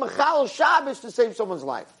be Mechal Shabbos to save someone's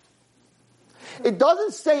life. It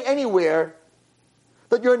doesn't say anywhere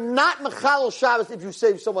that you're not Mechal Shabbos if you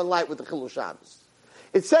save someone's life with the Chilul Shabbos.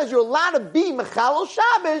 It says you're allowed to be Mechal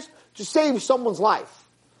Shabbos to save someone's life.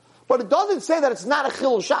 But it doesn't say that it's not a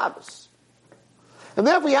Chilul Shabbos. And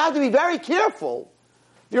therefore you have to be very careful.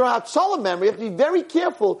 If you're a Hatzalah member, you have to be very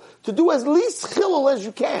careful to do as least Chilul as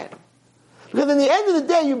you can. Because in the end of the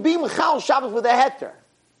day, you be Mechal Shabbos with a heter.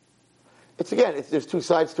 There's two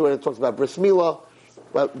sides to it. It talks about bris milah,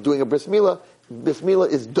 about doing a bris milah. Bris milah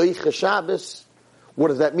is doicha Shabbos. What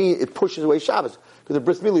does that mean? It pushes away Shabbos. Because a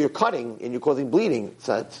bris milah, you're cutting and you're causing bleeding.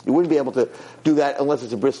 So you wouldn't be able to do that unless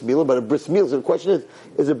it's a bris milah. But a bris milah, so the question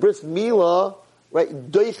is a bris milah, right,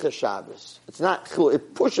 doicha Shabbos? It's not,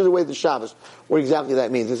 it pushes away the Shabbos. What exactly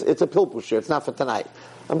that means? It's a pilpusher. It's not for tonight.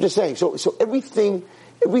 I'm just saying. So everything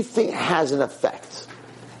has an effect.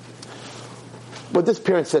 But this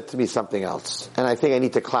parent said to me something else, and I think I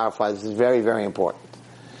need to clarify. This is very, very important.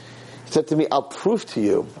 He said to me, I'll prove to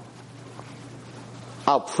you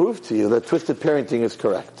that twisted parenting is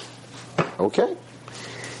correct. Okay?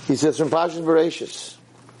 He says from Parashat Bereshis.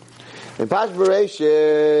 In Parashat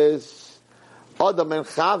Bereshis, Adam and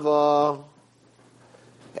Chava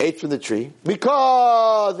ate from the tree.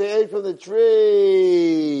 Because they ate from the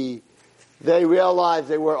tree, they realized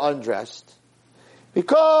they were undressed.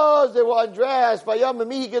 Because they were undressed, Hashem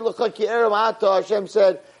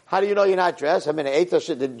said, how do you know you're not dressed? I mean,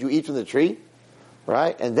 did you eat from the tree?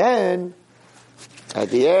 Right? And then, at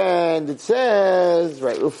the end, it says,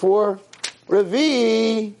 right before,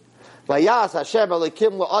 Revi,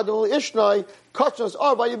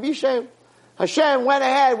 Hashem went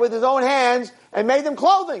ahead with his own hands and made them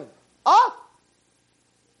clothing.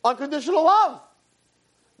 Unconditional love.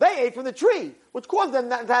 They ate from the tree, which caused them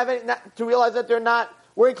to realize that they're not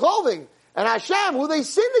wearing clothing. And Hashem, who they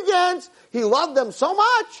sinned against, He loved them so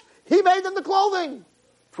much, He made them the clothing.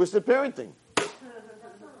 Twisted parenting.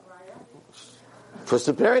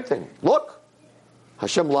 Twisted parenting. Look,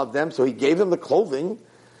 Hashem loved them, so He gave them the clothing,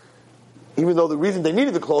 even though the reason they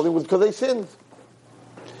needed the clothing was because they sinned.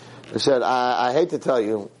 I said, I hate to tell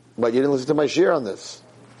you, but you didn't listen to my share on this.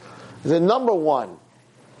 I said, number one,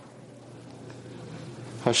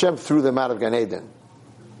 Hashem threw them out of Gan Eden.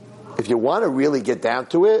 If you want to really get down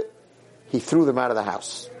to it, He threw them out of the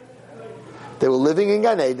house. They were living in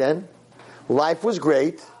Gan Eden. Life was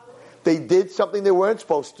great. They did something they weren't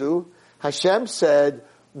supposed to. Hashem said,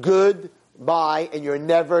 goodbye, and you're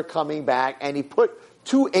never coming back. And He put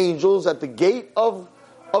two angels at the gate of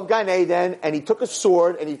Gan Eden, and He took a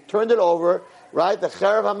sword, and He turned it over, right? The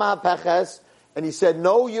Cherev HaMa'apeches, and He said,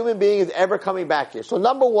 no human being is ever coming back here. So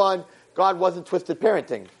number one, God wasn't twisted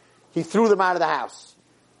parenting. He threw them out of the house.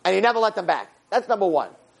 And He never let them back. That's number one.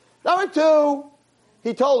 Number two,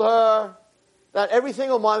 He told her that every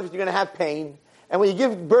single month you're going to have pain. And when you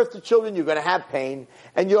give birth to children, you're going to have pain.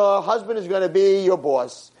 And your husband is going to be your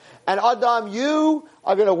boss. And Adam, you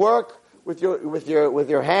are going to work with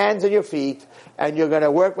your hands and your feet. And you're going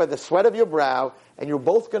to work with the sweat of your brow. And you're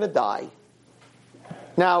both going to die.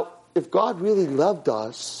 Now, if God really loved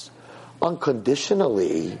us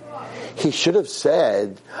unconditionally, He should have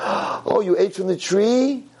said, oh, you ate from the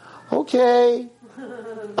tree? Okay.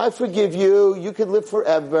 I forgive you. You can live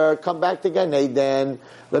forever. Come back to Gan Eden.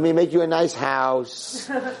 Let me make you a nice house.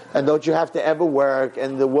 And don't you have to ever work.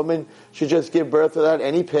 And the woman should just give birth without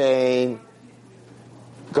any pain.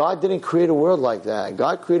 God didn't create a world like that.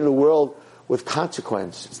 God created a world with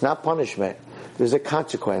consequence. It's not punishment. There's a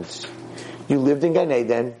consequence. You lived in Gan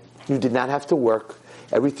Eden. You did not have to work.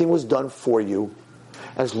 Everything was done for you.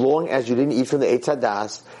 As long as you didn't eat from the Eitz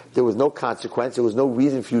Hadas, there was no consequence. There was no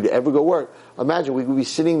reason for you to ever go work. Imagine, we would be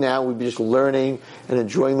sitting now, we'd be just learning and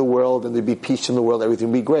enjoying the world, and there'd be peace in the world, everything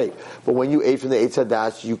would be great. But when you ate from the Eitz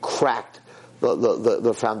Hadas, you cracked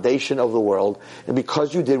the foundation of the world. And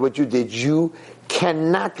because you did what you did, you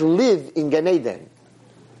cannot live in Gan Eden.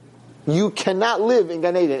 You cannot live in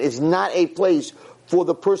Gan Eden. It's not a place for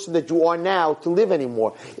the person that you are now to live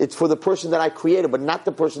anymore. It's for the person that I created, but not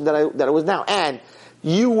the person that I was now. And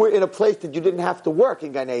you were in a place that you didn't have to work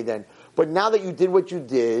in Gan Eden. But now that you did what you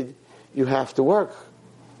did, you have to work.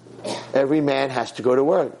 Every man has to go to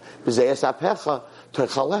work.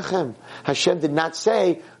 Hashem did not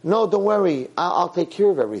say, no, don't worry, I'll take care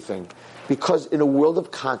of everything. Because in a world of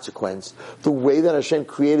consequence, the way that Hashem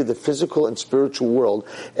created the physical and spiritual world,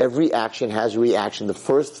 every action has a reaction. The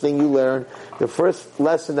first thing you learn, the first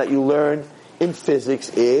lesson that you learn in physics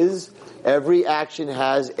is every action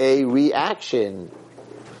has a reaction.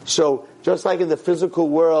 So Just like in the physical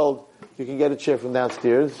world, you can get a chair from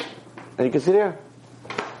downstairs, and you can sit here.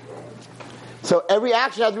 So every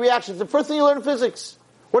action has a reaction. It's the first thing you learn in physics.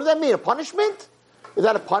 What does that mean? A punishment? Is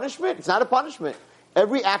that a punishment? It's not a punishment.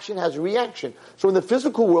 Every action has a reaction. So in the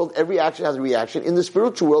physical world, every action has a reaction. In the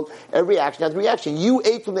spiritual world, every action has a reaction. You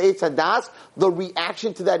ate from the Eitz Hadas. The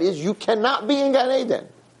reaction to that is you cannot be in Gan Eden.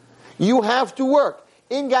 You have to work.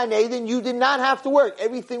 In Gan Eden, you did not have to work.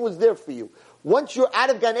 Everything was there for you. Once you're out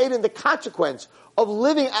of Gan Eden, the consequence of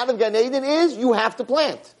living out of Gan Eden is you have to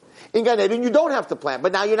plant. In Gan Eden, you don't have to plant,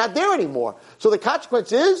 but now you're not there anymore. So the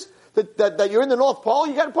consequence is that you're in the North Pole.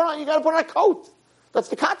 You got to put on a coat. That's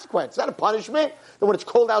the consequence. It's not a punishment. That when it's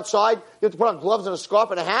cold outside, you have to put on gloves and a scarf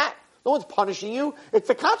and a hat. No one's punishing you. It's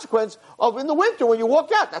the consequence of in the winter when you walk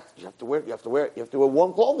out. You have to wear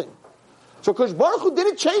warm clothing. So Kosh Baruch Hu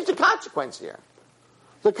didn't change the consequence here.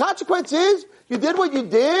 The consequence is you did what you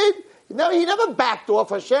did. He never backed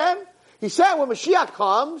off Hashem. He said when Mashiach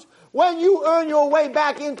comes, when you earn your way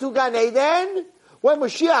back into Gan Eden, when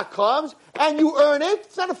Mashiach comes and you earn it,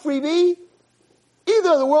 it's not a freebie.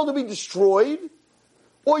 Either the world will be destroyed,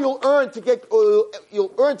 or you'll earn to get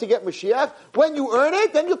Mashiach. When you earn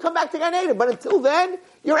it, then you'll come back to Gan Eden. But until then,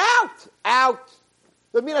 you're out. Out. Does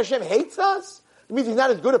that mean Hashem hates us? It means He's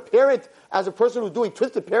not as good a parent as a person who's doing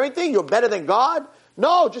twisted parenting. You're better than God.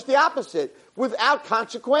 No, just the opposite. Without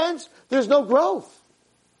consequence, there's no growth.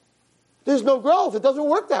 There's no growth. It doesn't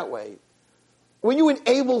work that way. When you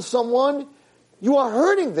enable someone, you are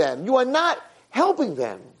hurting them. You are not helping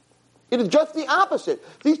them. It is just the opposite.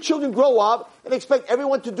 These children grow up and expect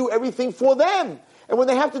everyone to do everything for them. And when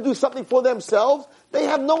they have to do something for themselves, they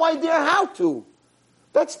have no idea how to.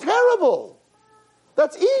 That's terrible.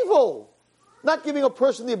 That's evil. Not giving a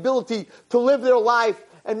person the ability to live their life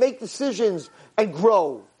and make decisions and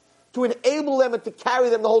grow. To enable them and to carry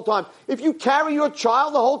them the whole time. If you carry your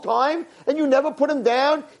child the whole time and you never put him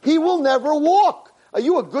down, he will never walk. Are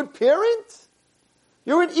you a good parent?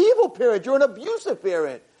 You're an evil parent. You're an abusive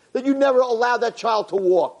parent. That you never allowed that child to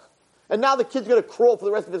walk. And now the kid's going to crawl for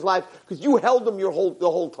the rest of his life because you held him the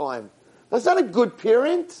whole time. That's not a good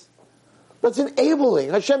parent. That's enabling.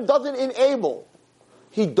 Hashem doesn't enable.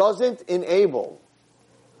 He doesn't enable.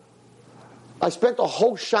 I spent a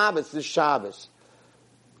whole Shabbos this Shabbos.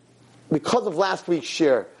 Because of last week's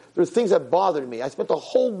share, there were things that bothered me. I spent a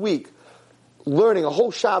whole week learning, a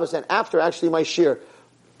whole Shabbos, and after actually my share,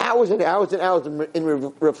 hours and hours and hours in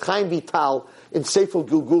Rav Chaim Vital in Sefer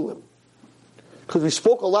Gilgulim. Because we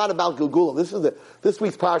spoke a lot about Gilgulim. This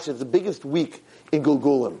week's Parashat is the biggest week in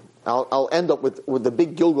Gilgulim. I'll end up with the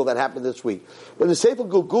big Gilgul that happened this week. But in the Sefer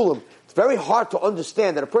Gilgulim, it's very hard to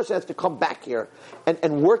understand that a person has to come back here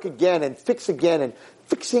and work again and fix again and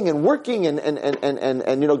fixing and working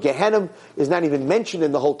and Gehenna is not even mentioned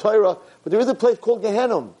in the whole Torah, but there is a place called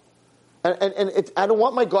Gehenna. And I don't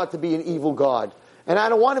want my God to be an evil God. And I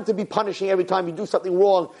don't want Him to be punishing every time you do something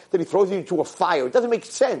wrong that He throws you into a fire. It doesn't make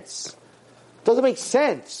sense. It doesn't make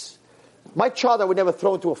sense. My child I would never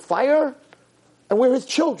throw into a fire, and we're His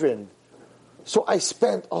children. So I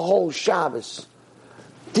spent a whole Shabbos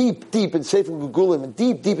deep in Sefer Gilgulim and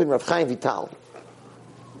deep in Rav Chaim Vital.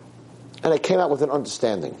 And I came out with an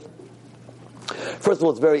understanding. First of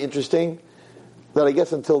all, it's very interesting that I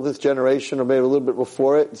guess until this generation, or maybe a little bit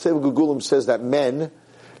before it, Sefer Gilgulim says that men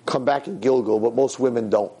come back in Gilgul, but most women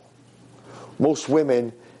don't. Most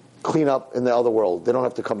women clean up in the other world. They don't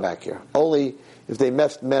have to come back here. Only if they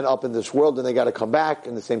messed men up in this world, then they got to come back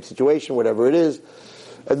in the same situation, whatever it is.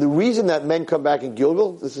 And the reason that men come back in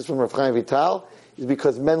Gilgul, this is from Rav Chaim Vital, is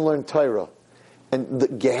because men learn Torah. And the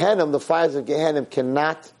Gehenna, the fires of Gehenna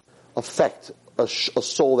cannot affect a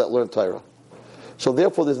soul that learned Torah. So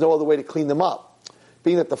therefore there's no other way to clean them up.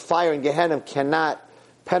 Being that the fire in Gehenna cannot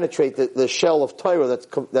penetrate the shell of Torah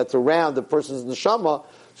that's around the person's neshama,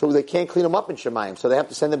 so they can't clean them up in Shemayim. So they have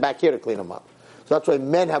to send them back here to clean them up. So that's why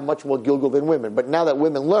men have much more Gilgul than women. But now that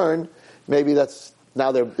women learn, maybe that's,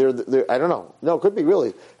 now they're I don't know. No, it could be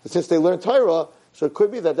really. But since they learn Torah, so it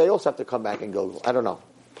could be that they also have to come back in Gilgul. I don't know.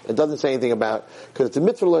 It doesn't say anything about, because it's a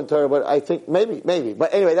mitzvah to learn Torah, but I think maybe.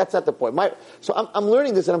 But anyway, that's not the point. So I'm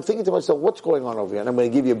learning this and I'm thinking to myself, what's going on over here? And I'm going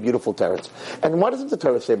to give you a beautiful teretz. And what doesn't the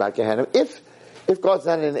Torah say about Gehenna? If God's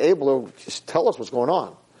not an enabler, just tell us what's going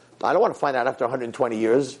on. I don't want to find out after 120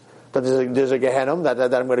 years that there's a Gehenna,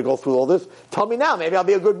 that I'm going to go through all this. Tell me now, maybe I'll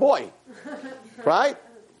be a good boy. Right?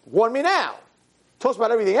 Warn me now. Talks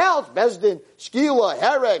about everything else, Bezdin, Shkila,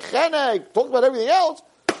 Herek, Chenek, talks about everything else.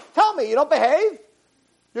 Tell me, you don't behave,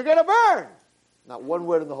 you're going to burn. Not one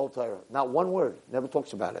word in the whole Torah. Not one word. Never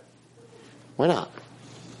talks about it. Why not?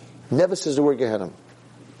 Never says the word Gehenna.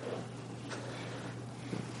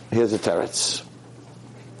 Here's the teretz.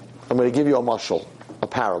 I'm going to give you a mashal, a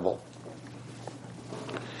parable.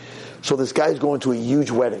 So this guy's going to a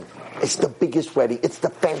huge wedding. It's the biggest wedding. It's the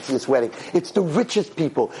fanciest wedding. It's the richest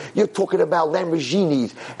people. You're talking about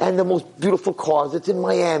Lamborghinis and the most beautiful cars. It's in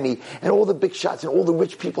Miami. And all the big shots and all the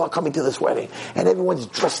rich people are coming to this wedding. And everyone's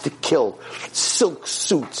dressed to kill. Silk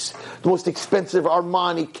suits. The most expensive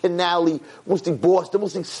Armani, Canali, the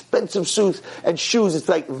most expensive suits and shoes. It's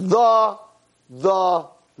like the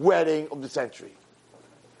wedding of the century.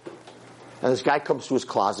 And this guy comes to his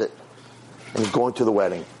closet and he's going to the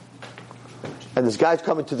wedding. And this guy's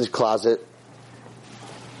coming to this closet,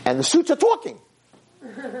 and the suits are talking.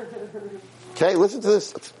 Okay, listen to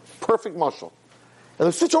this. It's perfect mashal. And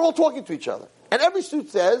the suits are all talking to each other. And every suit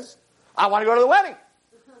says, I want to go to the wedding.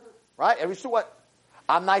 Right? Every suit, what?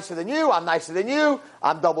 I'm nicer than you, I'm nicer than you,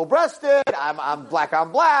 I'm double-breasted, I'm black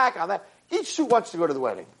on black, I'm that. Each suit wants to go to the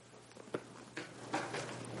wedding.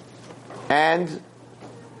 And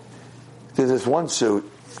there's this one suit,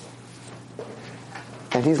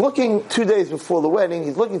 and he's looking 2 days before the wedding,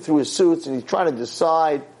 he's looking through his suits and he's trying to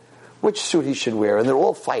decide which suit he should wear. And they're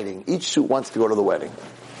all fighting. Each suit wants to go to the wedding.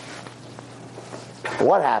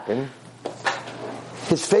 What happened?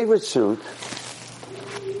 His favorite suit,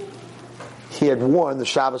 he had worn the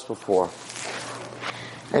Shabbos before.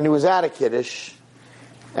 And he was at a Kiddush,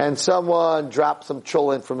 and someone dropped some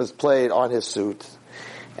cholent from his plate on his suit.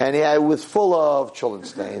 And it was full of cholent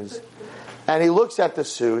stains. And he looks at the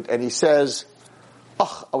suit and he says,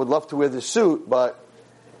 oh, I would love to wear this suit, but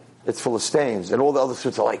it's full of stains. And all the other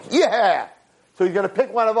suits are like, yeah! So he's going to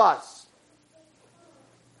pick one of us.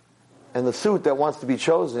 And the suit that wants to be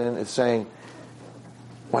chosen is saying,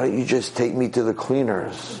 why don't you just take me to the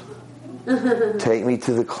cleaners? Take me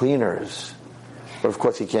to the cleaners. But of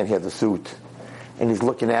course he can't have the suit. And he's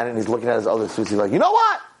looking at it, and he's looking at his other suits. He's like, you know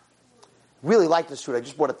what? Really like the suit. I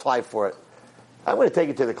just bought a tie for it. I'm going to take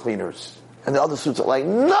it to the cleaners. And the other suits are like,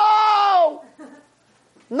 no!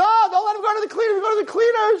 No, don't let him go to the cleaners. Go to the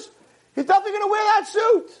cleaners. He's definitely going to wear that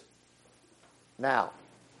suit. Now,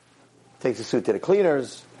 takes the suit to the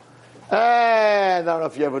cleaners. And I don't know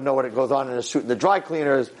if you ever know what goes on in a suit in the dry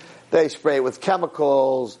cleaners. They spray it with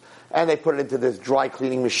chemicals, and they put it into this dry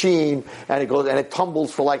cleaning machine, and it goes and it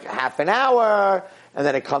tumbles for like half an hour, and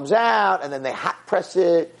then it comes out, and then they hot press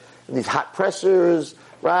it, in these hot pressers,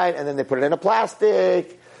 right? And then they put it in a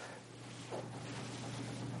plastic.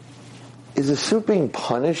 Is the suit being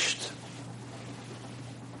punished?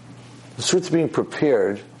 The suit's being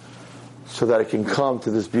prepared so that it can come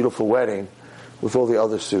to this beautiful wedding with all the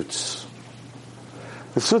other suits.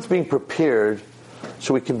 The suit's being prepared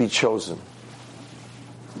so it can be chosen.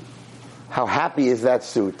 How happy is that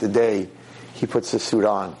suit the day he puts the suit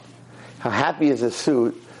on? How happy is the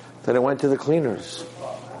suit that it went to the cleaners?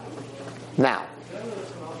 Now,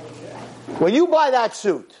 when you buy that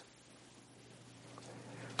suit,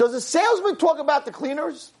 does the salesman talk about the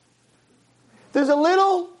cleaners? There's a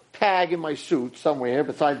little tag in my suit somewhere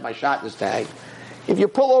besides my shotness tag. If you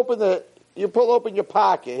pull open your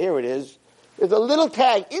pocket, here it is. There's a little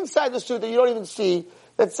tag inside the suit that you don't even see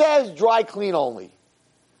that says dry clean only.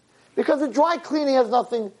 Because the dry cleaning has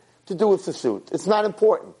nothing to do with the suit. It's not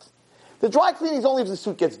important. The dry cleaning is only if the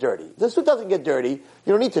suit gets dirty. If the suit doesn't get dirty, you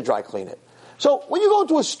don't need to dry clean it. So when you go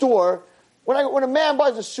into a store, when a man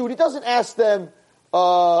buys a suit, he doesn't ask them,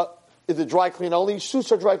 is it dry clean only?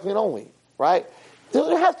 Suits are dry clean only, right?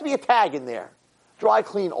 There has to be a tag in there. Dry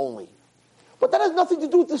clean only. But that has nothing to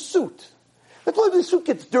do with the suit. That's only if the suit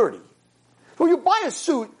gets dirty. When you buy a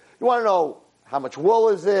suit, you want to know how much wool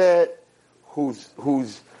is it,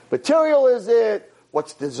 whose material is it,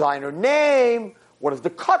 what's the designer name, what does the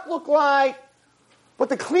cut look like. But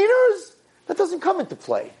the cleaners, that doesn't come into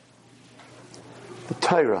play. The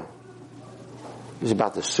Torah is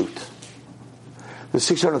about the suit. The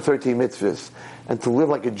 613 mitzvahs, and to live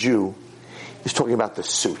like a Jew is talking about the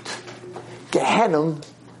suit. Gehenna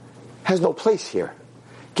has no place here.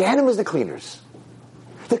 Gehenna is the cleaners.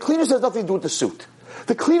 The cleaners has nothing to do with the suit.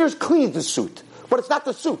 The cleaners cleans the suit, but it's not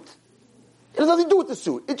the suit. It has nothing to do with the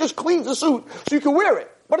suit. It just cleans the suit so you can wear it,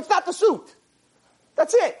 but it's not the suit.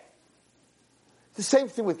 That's it. The same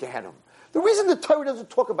thing with Gehenna. The reason the Torah doesn't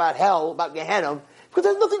talk about hell, about Gehenna, because it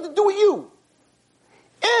has nothing to do with you.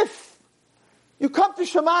 If you come to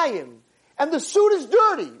Shemayim and the suit is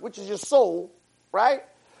dirty, which is your soul, right?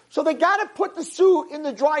 So they got to put the suit in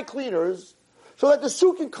the dry cleaners so that the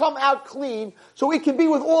suit can come out clean, so it can be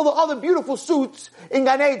with all the other beautiful suits in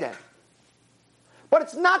Gan Eden. But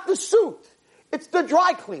it's not the suit. It's the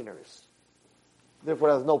dry cleaners. Therefore,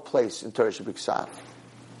 it has no place in Torah Shabbat.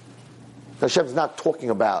 Hashem's not talking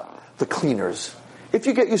about the cleaners. If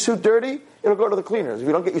you get your suit dirty, it'll go to the cleaners. If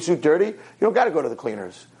you don't get your suit dirty, you don't got to go to the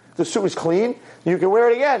cleaners. the suit is clean, you can wear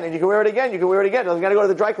it again, and you can wear it again, you can wear it again. You got to go to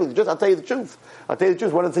the dry cleaner. I'll tell you the truth.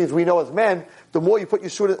 One of the things we know as men, the more you put your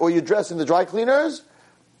suit or your dress in the dry cleaners,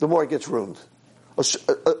 the more it gets ruined.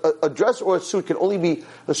 A dress or a suit can only be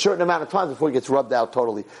a certain amount of time before it gets rubbed out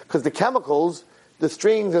totally. Because the chemicals, the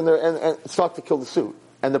strings and start to kill the suit.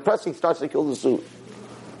 And the pressing starts to kill the suit.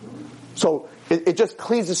 So it just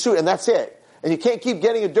cleans the suit and that's it. And you can't keep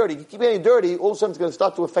getting it dirty. If you keep getting it dirty, all of a sudden it's going to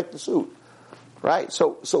start to affect the suit. Right?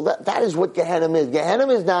 So that is what Gehenna is. Gehenna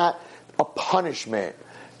is not a punishment.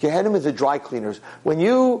 Gehenna is a dry cleaners.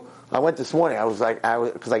 I went this morning,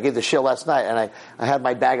 because I gave the shill last night, and I had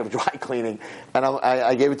my bag of dry cleaning, and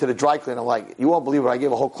I gave it to the dry cleaner. I'm like, you won't believe it, I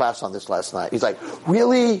gave a whole class on this last night. He's like,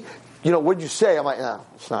 really? What'd you say? I'm like, no,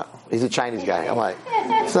 it's not. He's a Chinese guy. I'm like,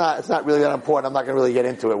 it's not really that important. I'm not going to really get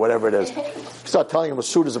into it, whatever it is. Start telling him a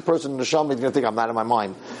suit is a person in the shul, he's going to think I'm not in my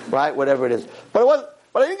mind. Right? Whatever it is. But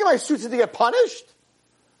I didn't get my suits to get punished.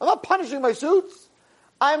 I'm not punishing my suits.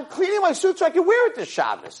 I'm cleaning my suit so I can wear it this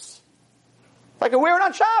Shabbos. I can wear it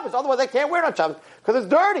on Shabbos. Otherwise, I can't wear it on Shabbos because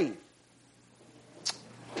it's dirty.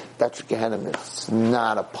 That's what Gehenna is. It's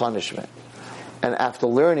not a punishment. And after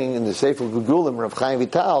learning in the Sefer Gugulim, Rav Chaim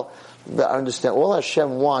Vital, that I understand all Hashem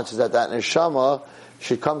wants is that neshama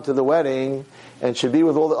should come to the wedding and should be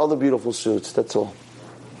with all the other beautiful suits. That's all.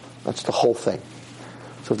 That's the whole thing.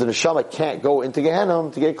 So if the neshama can't go into Gehenna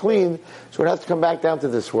to get clean, so it has to come back down to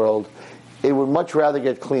this world. It would much rather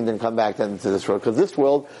get clean than come back into this world. Because this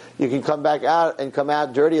world, you can come back out and come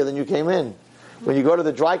out dirtier than you came in. When you go to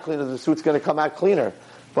the dry cleaner, the suit's going to come out cleaner.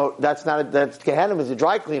 But that's Gehenna is the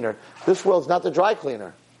dry cleaner. This world's not the dry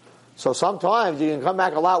cleaner. So sometimes you can come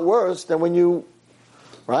back a lot worse than when you,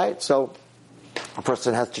 right? So a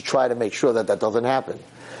person has to try to make sure that doesn't happen.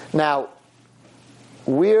 Now,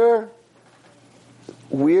 where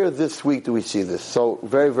this week do we see this? So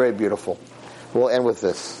very, very beautiful. We'll end with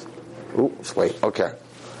this. Oops, wait, okay.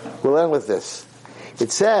 We'll end with this.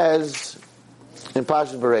 It says in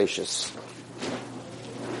Parashat Bereshis,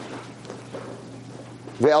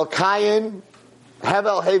 Ve'el Kayin,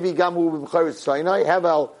 Hevel Hevi Gamu B'Charis Sinai.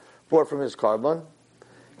 Hevel brought from his carbon.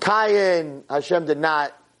 Kayin, Hashem did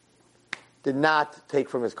not take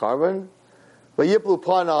from his carbon. V'Yiplu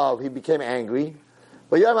Panav, he became angry.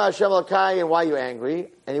 V'Yom Hashem al Kayin, why are you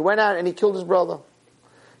angry? And he went out and he killed his brother.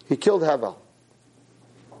 He killed Hevel.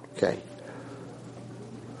 Okay.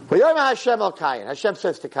 Hashem al Kayin. Hashem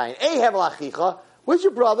says to Kayin, "Hey Hevel achicha, where's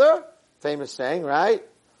your brother?" Famous saying, right?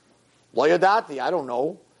 Lo yadati, I don't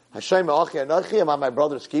know. Hashem achi anachi, am I my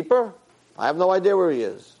brother's keeper? I have no idea where he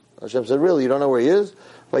is. Hashem said, "Really, you don't know where he is?"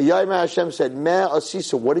 Hashem said, "Me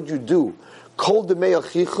asisa, what did you do? Kol de me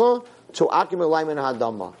achicha to akim elayim en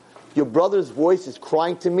hadama. Your brother's voice is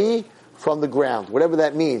crying to me from the ground. Whatever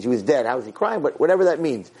that means. He was dead. How is he crying? But whatever that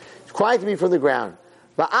means, he's crying to me from the ground."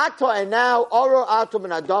 And now, Oro Atom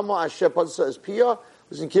and Adama Ashepasa is Pia.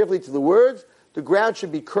 Listen carefully to the words. The ground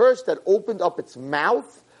should be cursed that opened up its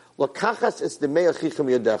mouth. Lakachas is the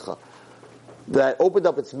me'achichem yadecha. That opened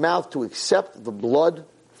up its mouth to accept the blood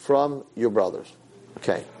from your brothers.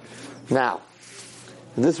 Okay. Now,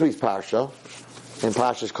 in this week's Parsha, in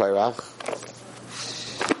Parashat Korach,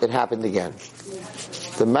 it happened again.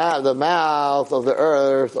 The mouth of the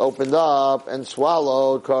earth opened up and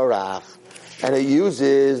swallowed Korach. And it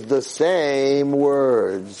uses the same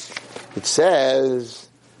words. It says,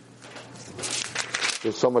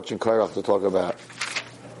 there's so much in Korach to talk about.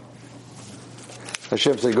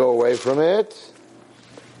 Hashem said, go away from it.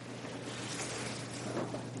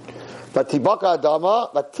 But tibaka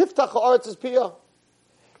adama, but tiftach ha'aretz is piyah.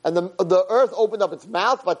 And the earth opened up its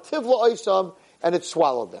mouth, but tivla oisam, and it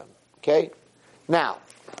swallowed them. Okay? Now,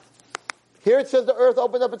 here it says the earth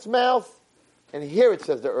opened up its mouth. And here it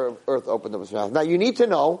says the earth opened up its mouth. Now you need to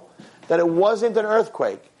know that it wasn't an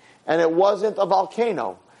earthquake, and it wasn't a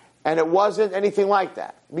volcano, and it wasn't anything like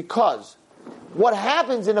that. Because what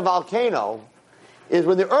happens in a volcano is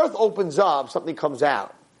when the earth opens up, something comes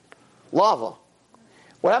out. Lava.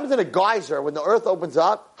 What happens in a geyser when the earth opens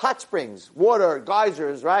up? Hot springs, water,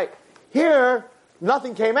 geysers, right? Here,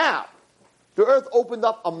 nothing came out. The earth opened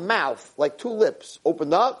up a mouth, like two lips,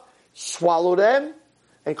 opened up, swallowed them,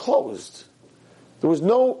 and closed. There was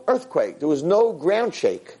no earthquake. There was no ground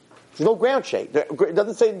shake. There was no ground shake. It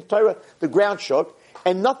doesn't say in the Torah the ground shook,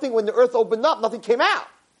 and nothing, when the earth opened up, nothing came out.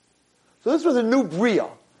 So this was a new Bria.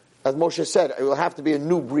 As Moshe said, it will have to be a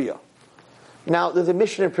new Bria. Now, there's a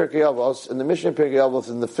mission in Pirkei Avos, and the mission in Pirkei Avos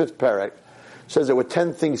in the 5th parak says there were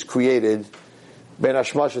 10 things created Ben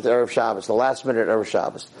Hashmash at Erev Shabbos, the last minute of Erev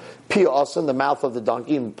Shabbos. Pi Asan, the mouth of the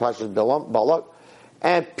donkey in Parashat Balak,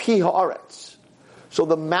 and Pi Haaretz. So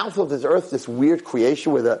the mouth of this earth, this weird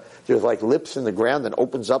creation where there's like lips in the ground that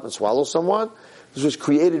opens up and swallows someone, this was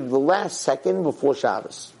created the last second before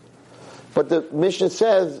Shabbos. But the Mishnah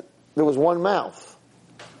says there was one mouth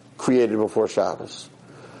created before Shabbos.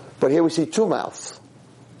 But here we see two mouths.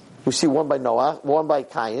 We see one by Noah, one by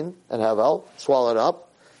Cain and Havel, swallowed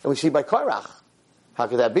up, and we see by Korach. How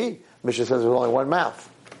could that be? Mishnah says there was only one mouth.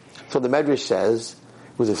 So the Medrash says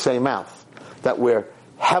it was the same mouth. That where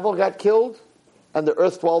Havel got killed and the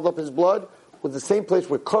earth swallowed up his blood was the same place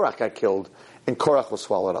where Korach got killed and Korach was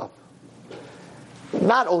swallowed up.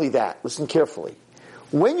 Not only that, listen carefully.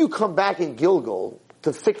 When you come back in Gilgal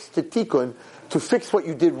to fix the tikkun, to fix what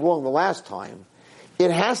you did wrong the last time,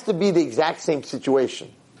 it has to be the exact same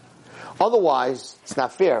situation. Otherwise, it's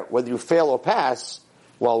not fair. Whether you fail or pass,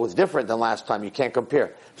 well, it was different than last time. You can't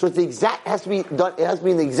compare. So it's it has to be done. It has to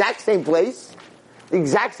be in the exact same place,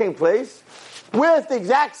 with the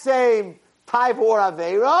exact same type or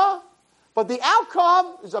avera, but the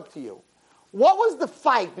outcome is up to you. What was the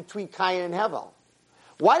fight between Cain and Havel?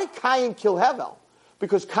 Why did Cain kill Havel?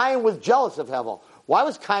 Because Cain was jealous of Havel. Why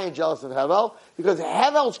was Cain jealous of Havel? Because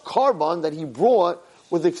Havel's korban that he brought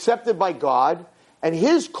was accepted by God, and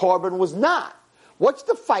his korban was not. What's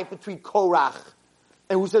the fight between Korach,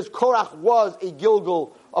 and who says Korach was a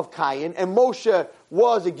Gilgal of Cain, and Moshe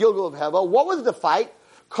was a Gilgal of Havel? What was the fight?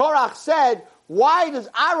 Korach said, why does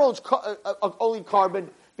Aaron's only korban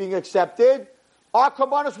being accepted? Our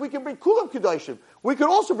korbanos, we can bring kulam kedoshim. We could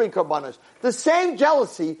also bring korbanos. The same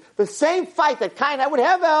jealousy, the same fight that Cain had with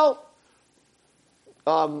Havel,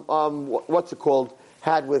 what's it called?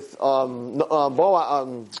 Had with Korach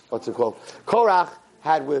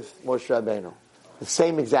had with Moshe Rabbeinu. The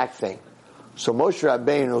same exact thing. So Moshe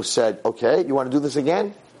Rabbeinu said, okay, you want to do this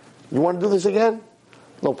again?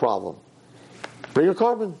 No problem. Bring a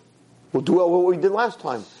korban. We'll do what we did last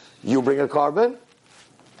time. You bring a korban,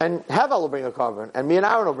 and Havel will bring a korban, and me and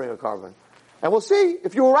Aaron will bring a korban. And we'll see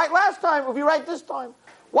if you were right last time, or if you're right this time.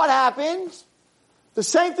 What happens? The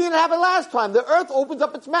same thing that happened last time. The earth opens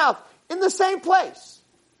up its mouth in the same place.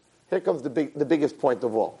 Here comes the biggest point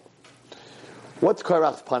of all. What's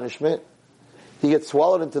Korach's punishment? He gets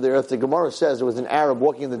swallowed into the earth. The Gemara says there was an Arab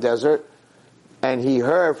walking in the desert, and he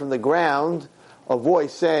heard from the ground a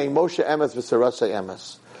voice saying, Moshe emes v'sarasa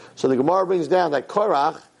emes. So the Gemara brings down that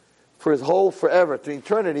Korach, for his whole forever, to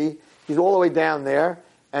eternity, he's all the way down there,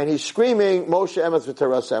 and he's screaming, Moshe emes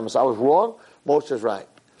v'sarasa emes. I was wrong, Moshe's right.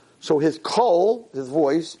 So his kol, his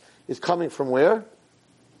voice, is coming from where?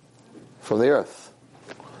 From the earth.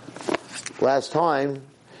 Last time,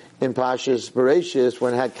 in Parashat Bereshis,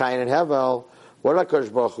 when it had Cain and Havel, what did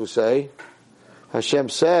HaKadosh Baruch Hu say? Hashem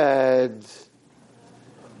said,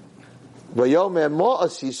 Vayomer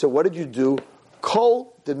mo'asi, so what did you do?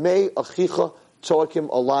 Kol demei achicha tzoakim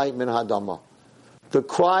alai min hadama. The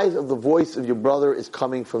cries of the voice of your brother is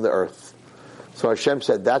coming from the earth. So Hashem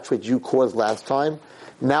said, that's what you caused last time.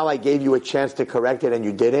 Now I gave you a chance to correct it and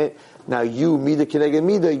you didn't. Now you, mida keneged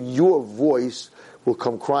mida, your voice will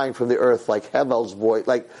come crying from the earth like Havel's voice,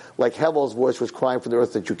 like Havel's voice was crying from the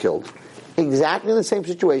earth that you killed. Exactly in the same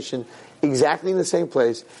situation, exactly in the same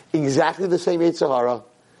place, exactly the same Yetzer Hara,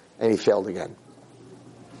 and he failed again.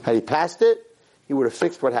 Had he passed it, he would have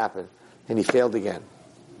fixed what happened, and he failed again.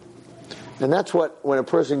 And that's what, when a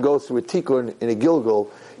person goes through a tikkun in a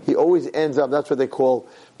Gilgal, he always ends up, that's what they call,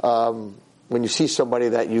 when you see somebody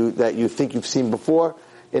that you think you've seen before,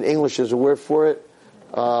 in English there's a word for it,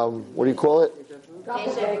 what do you call it?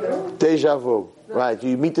 Deja vu. Right.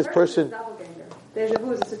 You meet this person. Deja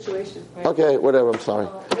vu is a situation. Right? Okay, whatever, I'm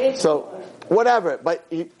sorry. So, whatever. But,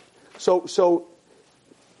 so,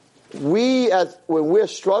 when we're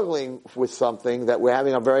struggling with something that we're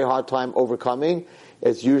having a very hard time overcoming,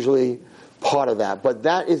 it's usually part of that. But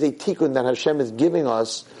that is a tikkun that Hashem is giving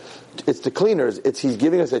us. It's the cleaners. He's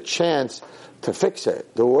giving us a chance to fix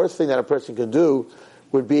it. The worst thing that a person can do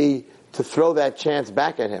would be to throw that chance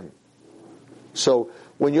back at him. So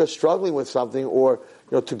when you're struggling with something, or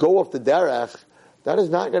to go off the derech, that is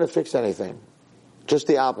not going to fix anything. Just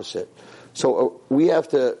the opposite. So we have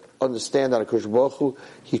to understand that HaKadosh Baruch Hu,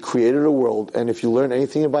 He created a world, and if you learn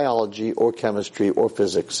anything in biology or chemistry or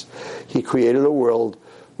physics, He created a world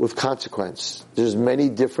with consequence. There's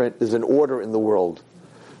an order in the world.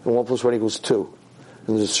 And 1 + 1 = 2.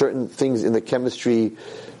 And there's certain things in the chemistry,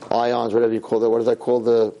 ions, whatever you call that. What is that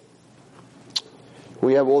called?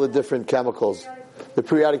 We have all the different chemicals. The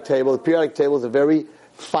periodic table. The periodic table is a very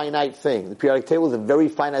finite thing. The periodic table is a very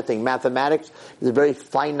finite thing. Mathematics is a very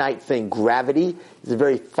finite thing. Gravity is a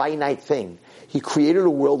very finite thing. He created a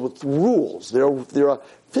world with rules. There are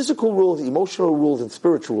physical rules, emotional rules, and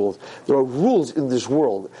spiritual rules. There are rules in this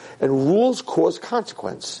world. And rules cause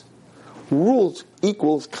consequence. Rules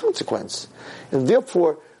equals consequence. And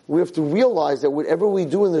therefore, we have to realize that whatever we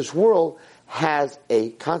do in this world has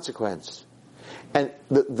a consequence. And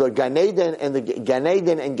the Gan Eden and the Gan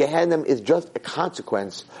Eden and Gehenna is just a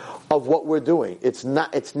consequence of what we're doing. It's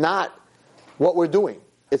not what we're doing.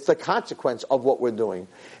 It's the consequence of what we're doing.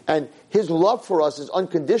 And His love for us is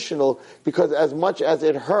unconditional, because as much as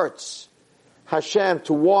it hurts Hashem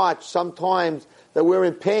to watch sometimes that we're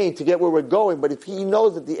in pain to get where we're going, but if He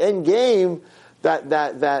knows at the end game that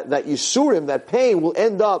Yisurim, that pain, will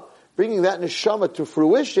end up bringing that neshama to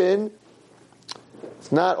fruition,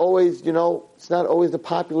 it's not always, it's not always the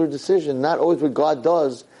popular decision. Not always what God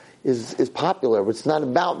does is popular. It's not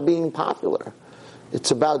about being popular.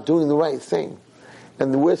 It's about doing the right thing.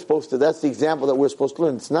 And that's the example that we're supposed to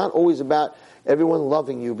learn. It's not always about everyone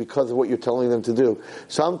loving you because of what you're telling them to do.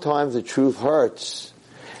 Sometimes the truth hurts.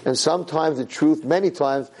 And sometimes many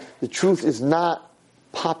times, the truth is not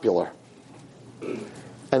popular.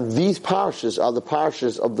 And these parashas are the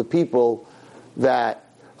parashas of the people that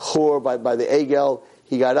Hur, by the Egel,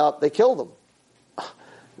 he got up, they killed him.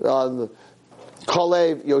 Kalev,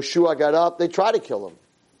 Yoshua got up, they tried to kill him.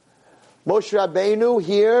 Moshe Rabbeinu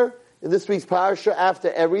here, in this week's parasha,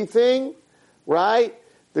 after everything, right?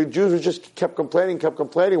 The Jews just kept complaining.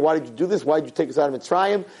 Why did you do this? Why did you take us out of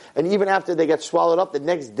Mitzrayim? And even after they got swallowed up the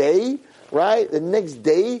next day, right? The next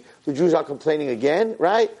day, the Jews are complaining again,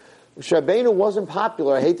 right? Moshe Rabbeinu wasn't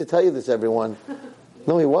popular. I hate to tell you this, everyone.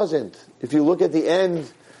 No, he wasn't. If you look at the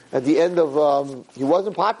end of, he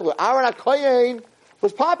wasn't popular. Aaron HaKohen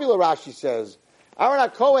was popular, Rashi says. Aaron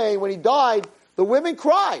HaKohen, when he died, the women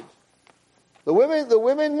cried. The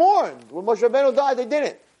women mourned. When Moshe Rabbeinu died, they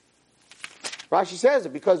didn't. Rashi says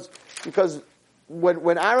it because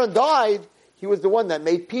when Aaron died, he was the one that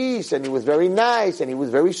made peace, and he was very nice, and he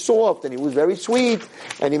was very soft, and he was very sweet,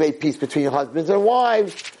 and he made peace between husbands and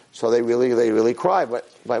wives. So they really cried. But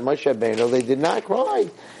by Moshe Rabbeinu, they did not cry.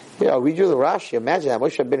 Yeah, I'll read you the Rashi. Imagine that.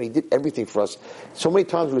 Moshe Rabbeinu, he did everything for us. So many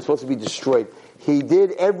times we were supposed to be destroyed. He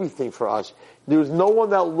did everything for us. There was no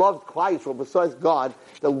one that loved Klal Yisrael besides God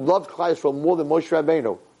that loved Klal Yisrael more than Moshe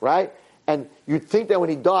Rabbeinu, right? And you'd think that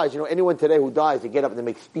when he dies, anyone today who dies, they get up and they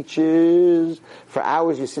make speeches for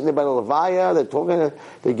hours. You're sitting there by the Levaya,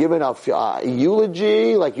 they're giving a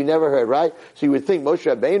eulogy like you never heard, right? So you would think Moshe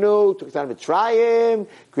Rabbeinu took us out of Mitzrayim,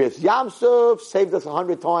 Kriyas Yamsuf, saved us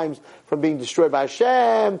 100 times from being destroyed by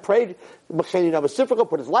Hashem, prayed, put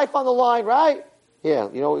his life on the line, right? Yeah,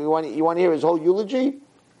 you want to hear his whole eulogy?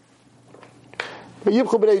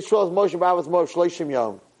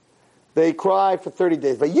 They cried for 30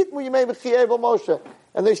 days. And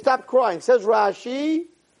they stopped crying. Says Rashi,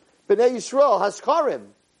 B'nai Yisrael,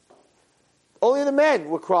 Haskarim. Only the men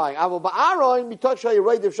were crying.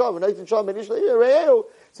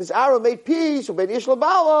 Since Aaron made peace, so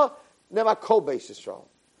the whole base Yisrael.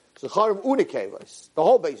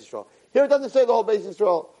 Here it doesn't say the whole base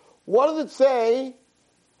Yisrael. What does it say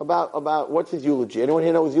about what's his eulogy? Anyone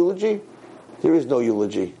here know his eulogy? There is no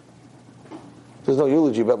eulogy. There's no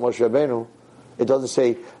eulogy about Moshe Rabbeinu. It doesn't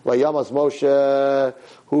say Vayamas Moshe,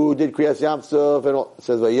 who did Kriyas Yamsuf, and all. It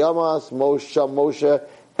says Vayamas Moshe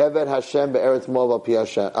Eved Hashem be'eretz Moav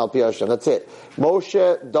al pi Hashem. That's it.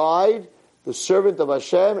 Moshe died, the servant of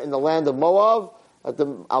Hashem in the land of Moab, at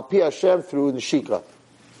the al pi Hashem through the Shika.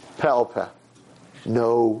 Peh al peh.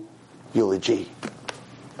 No eulogy.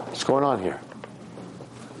 What's going on here?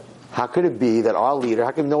 How could it be that our leader, how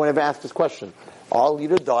come no one ever asked this question? Our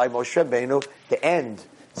leader died, Moshe Rabbeinu, the end.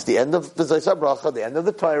 It's the end of the Zayis HaBracha, the end of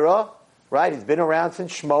the Torah, right? He's been around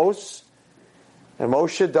since Shmos. And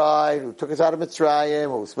Moshe died, who took us out of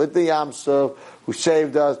Mitzrayim, who split the Yam Suf, who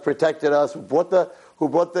saved us, protected us, who brought the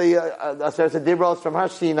Aseret Dibros from Har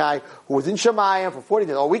Sinai, who was in Shemayim for 40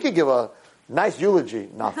 days. Oh, we could give a nice eulogy.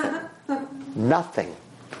 Nothing. Nothing.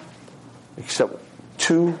 Except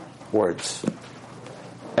 2 words.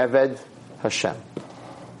 Eved Hashem.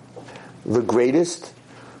 The greatest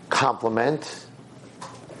compliment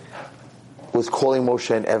was calling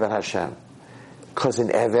Moshe an Eved Hashem. Because an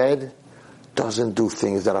Eved doesn't do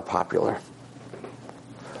things that are popular.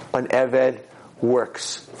 An Eved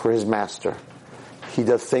works for his master. He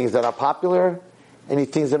does things that are popular and he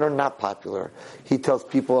things that are not popular. He tells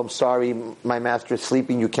people, I'm sorry, my master is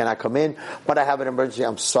sleeping, you cannot come in, but I have an emergency,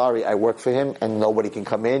 I'm sorry, I work for him and nobody can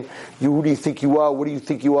come in. Who do you think you are? What do you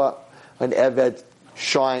think you are? An Eved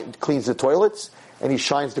cleans the toilets and he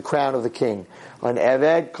shines the crown of the king. An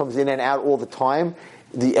Eved comes in and out all the time.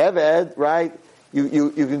 The Eved, right,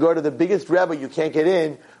 you can go to the biggest Rebbe, you can't get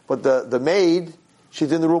in, But the maid,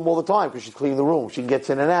 she's in the room all the time because she's cleaning the room. She gets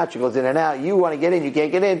in and out. She goes in and out. You want to get in, you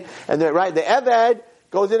can't get in. And the Eved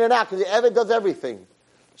goes in and out because the Eved does everything.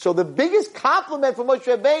 So the biggest compliment from Moshe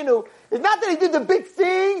Rabbeinu is not that he did the big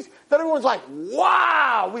things that everyone's like,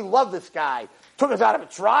 wow, we love this guy. Took us out of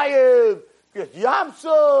Mitzrayim. Yam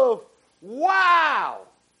Suf. Wow.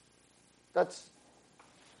 That's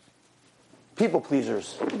people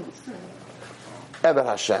pleasers. Eved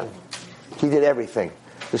Hashem. He did everything.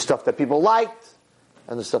 The stuff that people liked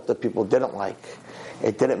and the stuff that people didn't like.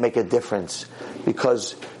 It didn't make a difference.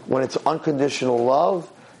 Because when it's unconditional love,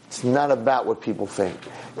 it's not about what people think.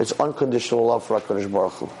 It's unconditional love for HaKadosh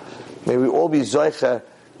Baruch Hu. May we all be zoicha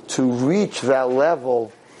to reach that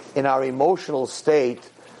level in our emotional state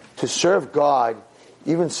to serve God,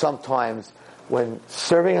 even sometimes when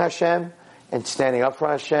serving Hashem and standing up for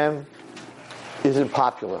Hashem isn't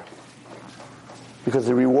popular. Because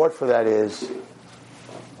the reward for that is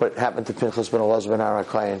what happened to Pinchas ben Elazar ben Aaron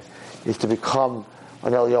HaKohen, is to become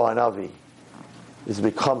an Eliyahu Hanavi, is to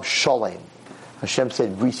become Shalem. Hashem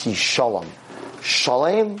said, Brisi Shalom.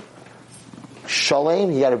 Shalem,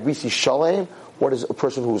 he had a Brisi Shalem. What is a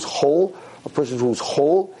person who is whole? A person who is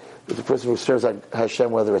whole is a person who serves Hashem,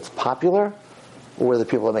 whether it's popular or whether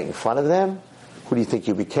people are making fun of them. Who do you think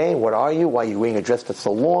you became? What are you? Why are you wearing a dress that's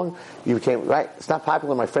so long? You became, right? It's not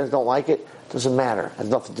popular. My friends don't like it. It doesn't matter. It has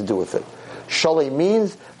nothing to do with it. Shalem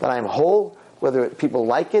means that I'm whole, whether people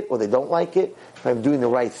like it or they don't like it. If I'm doing the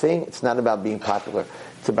right thing, it's not about being popular.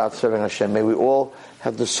 It's about serving Hashem. May we all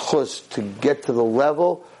have the schus to get to the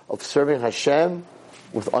level of serving Hashem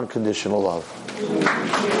with unconditional love.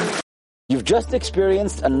 You've just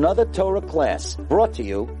experienced another Torah class brought to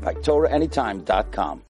you by TorahAnytime.com.